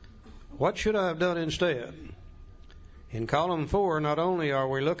 What should I have done instead? In column 4, not only are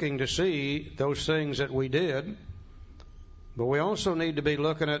we looking to see those things that we did, but we also need to be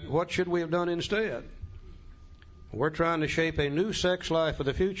looking at what should we have done instead. We're trying to shape a new sex life of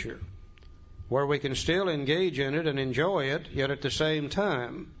the future, where we can still engage in it and enjoy it, yet at the same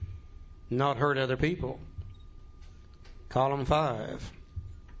time not hurt other people. Column 5.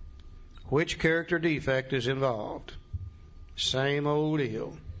 Which character defect is involved? Same old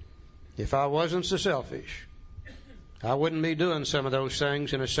deal. If I wasn't so selfish, I wouldn't be doing some of those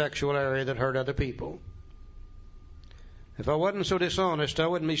things in a sexual area that hurt other people. If I wasn't so dishonest, I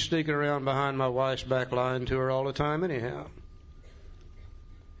wouldn't be sneaking around behind my wife's back lying to her all the time anyhow.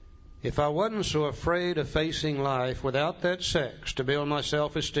 If I wasn't so afraid of facing life without that sex to build my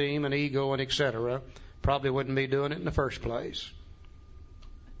self-esteem and ego and etc., probably wouldn't be doing it in the first place.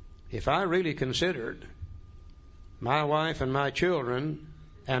 If I really considered my wife and my children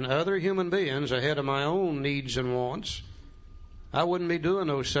and other human beings ahead of my own needs and wants, I wouldn't be doing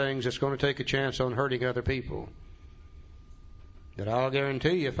those things that's going to take a chance on hurting other people. But I'll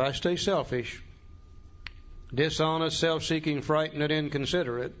guarantee you, if I stay selfish, dishonest, self-seeking, frightened, and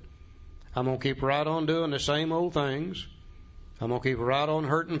inconsiderate, I'm going to keep right on doing the same old things. I'm going to keep right on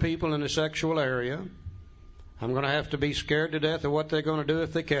hurting people in the sexual area. I'm going to have to be scared to death of what they're going to do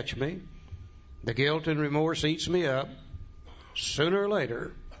if they catch me. The guilt and remorse eats me up. Sooner or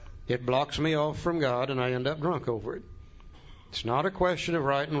later, it blocks me off from God, and I end up drunk over it. It's not a question of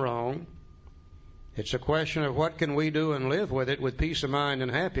right and wrong. It's a question of what can we do and live with it with peace of mind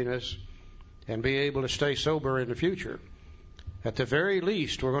and happiness and be able to stay sober in the future. At the very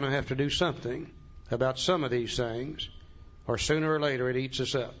least, we're going to have to do something about some of these things, or sooner or later it eats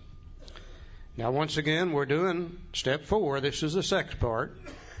us up. Now, once again, we're doing step 4. This is the sex part.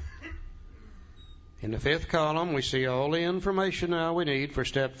 In the 5th column, we see all the information now we need for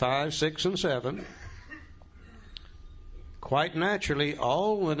step 5, 6, and 7. Quite naturally,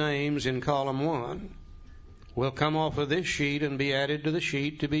 all the names in column 1 will come off of this sheet and be added to the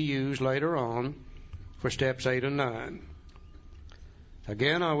sheet to be used later on for steps 8 and 9.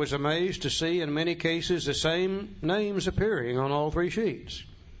 Again, I was amazed to see in many cases the same names appearing on all 3 sheets.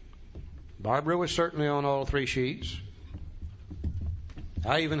 Barbara was certainly on all 3 sheets.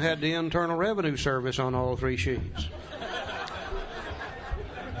 I even had the Internal Revenue Service on all 3 sheets.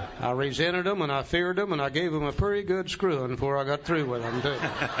 I resented them and I feared them, and I gave them a pretty good screwing before I got through with them, too.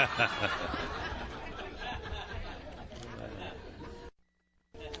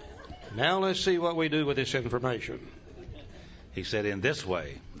 Now let's see what we do with this information. He said, in this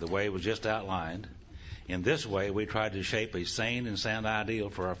way, the way was just outlined, in this way we tried to shape a sane and sound ideal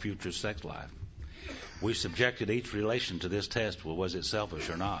for our future sex life. We subjected each relation to this test. Well, was it selfish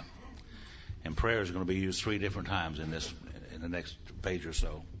or not? And prayer is going to be used 3 different times in the next page or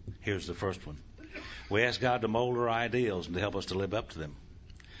so. Here's the first one. We asked God to mold our ideals and to help us to live up to them.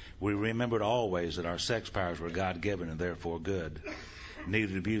 We remembered always that our sex powers were God-given and therefore good,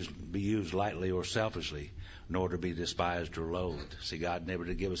 neither to be used lightly or selfishly, nor to be despised or loathed. See, God never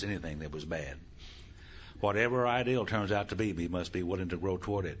did give us anything that was bad. Whatever our ideal turns out to be, we must be willing to grow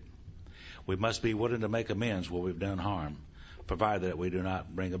toward it. We must be willing to make amends where we've done harm, provided that we do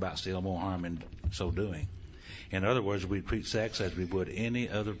not bring about still more harm in so doing. In other words, we treat sex as we would any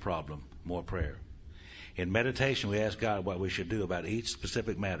other problem, more prayer. In meditation, we ask God what we should do about each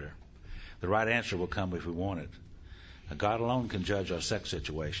specific matter. The right answer will come if we want it. Now, God alone can judge our sex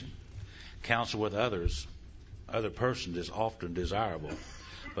situation. Counsel with other persons is often desirable,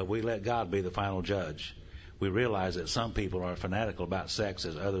 but we let God be the final judge. We realize that some people are fanatical about sex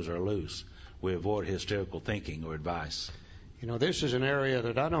as others are loose. We avoid hysterical thinking or advice. You know, this is an area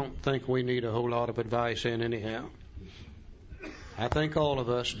that I don't think we need a whole lot of advice in anyhow. I think all of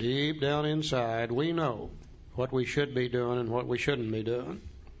us, deep down inside, we know what we should be doing and what we shouldn't be doing.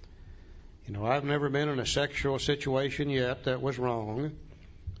 You know, I've never been in a sexual situation yet that was wrong,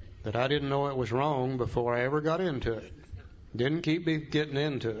 that I didn't know it was wrong before I ever got into it. Didn't keep me getting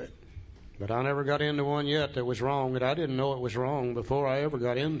into it. But I never got into one yet that was wrong that I didn't know it was wrong before I ever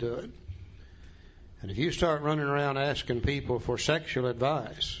got into it. And if you start running around asking people for sexual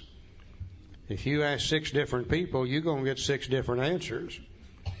advice, if you ask 6 different people, you're going to get 6 different answers.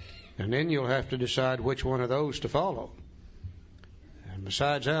 And then you'll have to decide which one of those to follow. And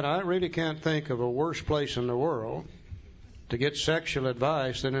besides that, I really can't think of a worse place in the world to get sexual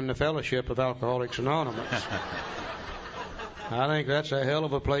advice than in the Fellowship of Alcoholics Anonymous. I think that's a hell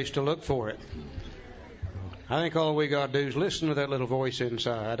of a place to look for it. I think all we got to do is listen to that little voice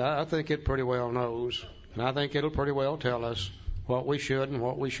inside. I think it pretty well knows. And I think it'll pretty well tell us what we should and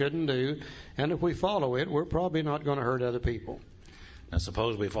what we shouldn't do. And if we follow it, we're probably not going to hurt other people. Now,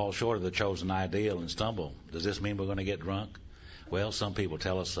 suppose we fall short of the chosen ideal and stumble. Does this mean we're going to get drunk? Well, some people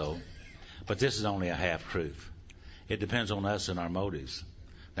tell us so. But this is only a half-truth. It depends on us and our motives.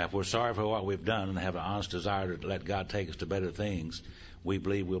 Now, if we're sorry for what we've done and have an honest desire to let God take us to better things, we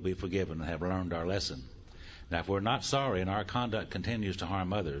believe we'll be forgiven and have learned our lesson. Now, if we're not sorry and our conduct continues to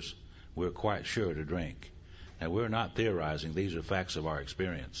harm others, we're quite sure to drink. Now, we're not theorizing. These are facts of our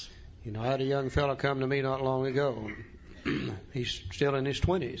experience. You know, I had a young fellow come to me not long ago. He's still in his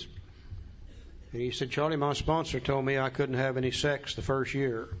 20s. And he said, Charlie, my sponsor told me I couldn't have any sex the first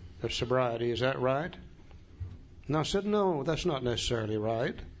year of sobriety. Is that right? And I said, no, that's not necessarily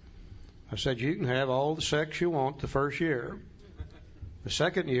right. I said, you can have all the sex you want the first year. The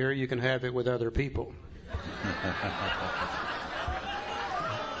second year, you can have it with other people.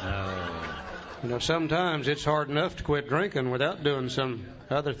 You know, sometimes it's hard enough to quit drinking without doing some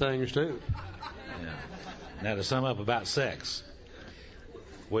other things too. Yeah. Now, to sum up about sex,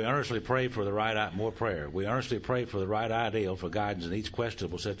 we earnestly pray for the right, more prayer. We earnestly pray for the right ideal, for guidance in each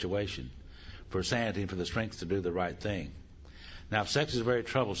questionable situation, for sanity and for the strength to do the right thing. Now, if sex is very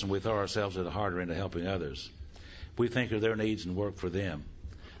troublesome, we throw ourselves a little harder into helping others. We think of their needs and work for them.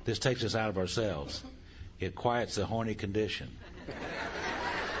 This takes us out of ourselves. It quiets the horny condition.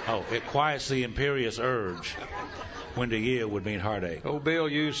 It quiets the imperious urge when to yield would mean heartache. Old Bill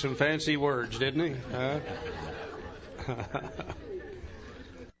used some fancy words, didn't he?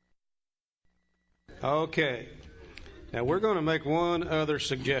 Okay. Now, we're going to make one other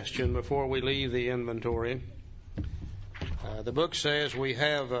suggestion before we leave the inventory. The book says we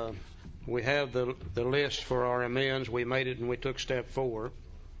have the list for our amends. We made it and we took step 4.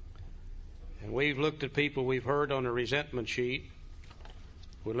 And we've looked at people we've heard on the resentment sheet.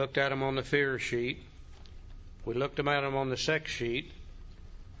 We looked at them on the fear sheet. We looked at them on the sex sheet.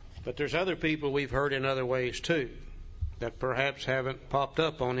 But there's other people we've heard in other ways too that perhaps haven't popped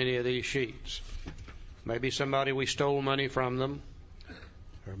up on any of these sheets. Maybe somebody we stole money from them,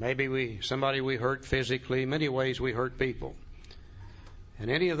 or maybe somebody we hurt physically. Many ways we hurt people.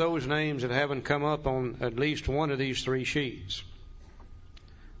 And any of those names that haven't come up on at least one of these 3 sheets,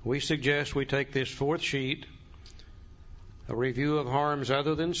 we suggest we take this 4th sheet, a review of harms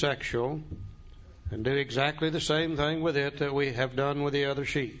other than sexual, and do exactly the same thing with it that we have done with the other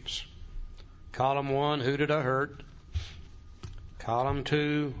sheets. Column 1, who did I hurt? Column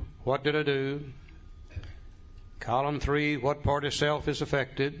 2, what did I do? Column 3, what part of self is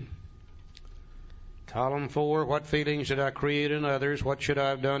affected? Column 4, what feelings did I create in others? What should I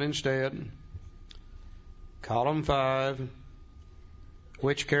have done instead? Column 5,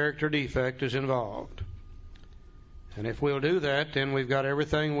 which character defect is involved? And if we'll do that, then we've got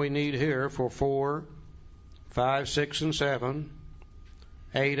everything we need here for 4, 5, 6, and 7,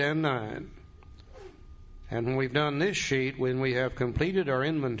 8, and 9. And when we've done this sheet, when we have completed our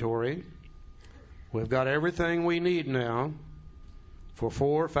inventory, we've got everything we need now for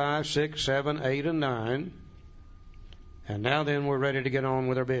 4, 5, 6, 7, 8, and 9. And now then we're ready to get on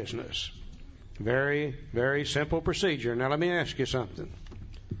with our business. Very, very simple procedure. Now let me ask you something.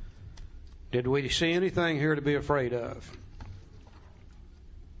 Did we see anything here to be afraid of?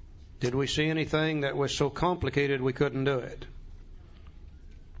 Did we see anything that was so complicated we couldn't do it?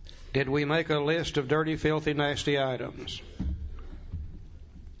 Did we make a list of dirty, filthy, nasty items?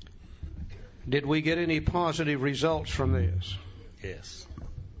 Did we get any positive results from this? Yes.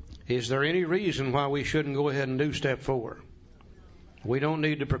 Is there any reason why we shouldn't go ahead and do step 4? We don't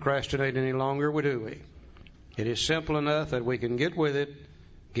need to procrastinate any longer, do we? It is simple enough that we can get with it,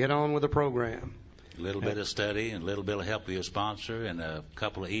 get on with the program. A little bit of study and a little bit of help with your sponsor and a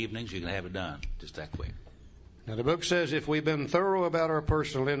couple of evenings, you can have it done just that quick. Now the book says if we've been thorough about our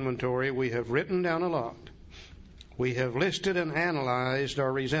personal inventory, we have written down a lot. We have listed and analyzed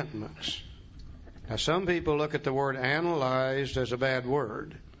our resentments. Now some people look at the word analyzed as a bad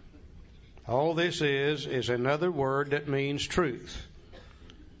word. All this is another word that means truth.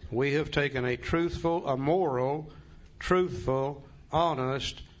 We have taken a truthful, a moral, truthful,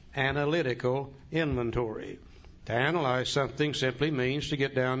 honest, analytical inventory. To analyze something simply means to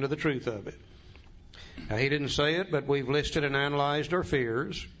get down to the truth of it. Now, he didn't say it, but we've listed and analyzed our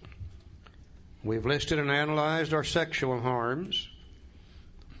fears. We've listed and analyzed our sexual harms.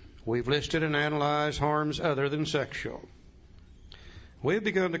 We've listed and analyzed harms other than sexual. We've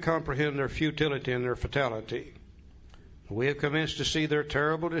begun to comprehend their futility and their fatality. We have commenced to see their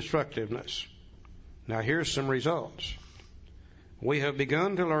terrible destructiveness. Now, here's some results. We have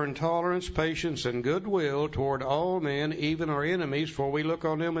begun to learn tolerance, patience, and goodwill toward all men, even our enemies, for we look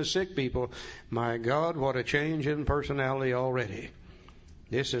on them as sick people. My God, what a change in personality already.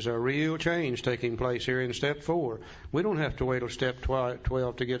 This is a real change taking place here in step 4. We don't have to wait till step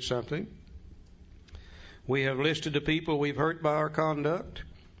 12 to get something. We have listed the people we've hurt by our conduct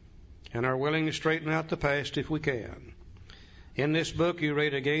and are willing to straighten out the past if we can. In this book, you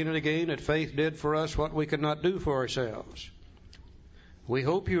read again and again that faith did for us what we could not do for ourselves. We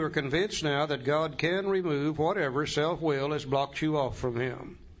hope you are convinced now that God can remove whatever self-will has blocked you off from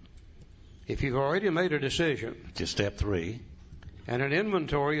Him. If you've already made a decision, to step 3, and an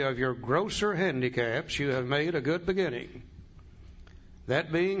inventory of your grosser handicaps, you have made a good beginning.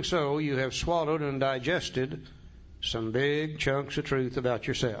 That being so, you have swallowed and digested some big chunks of truth about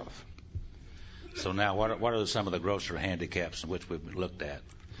yourself. So now, what are some of the grosser handicaps which we've looked at?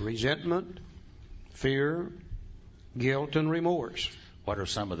 Resentment, fear, guilt, and remorse. What are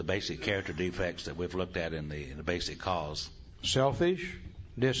some of the basic character defects that we've looked at in the basic cause? Selfish,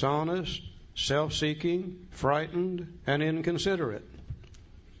 dishonest, self-seeking, frightened, and inconsiderate.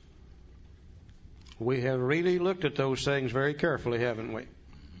 We have really looked at those things very carefully, haven't we?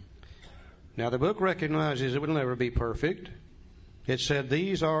 Now, the book recognizes it will never be perfect. It said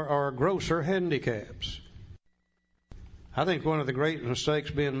these are our grosser handicaps. I think one of the great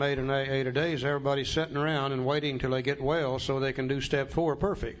mistakes being made in AA today is everybody sitting around and waiting till they get well so they can do step 4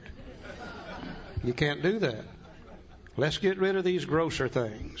 perfect. You can't do that. Let's get rid of these grosser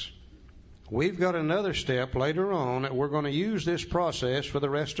things. We've got another step later on that we're going to use this process for the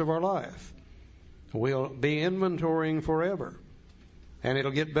rest of our life. We'll be inventorying forever, and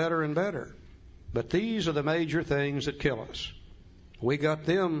it'll get better and better. But these are the major things that kill us. We got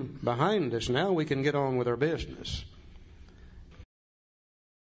them behind us. Now we can get on with our business.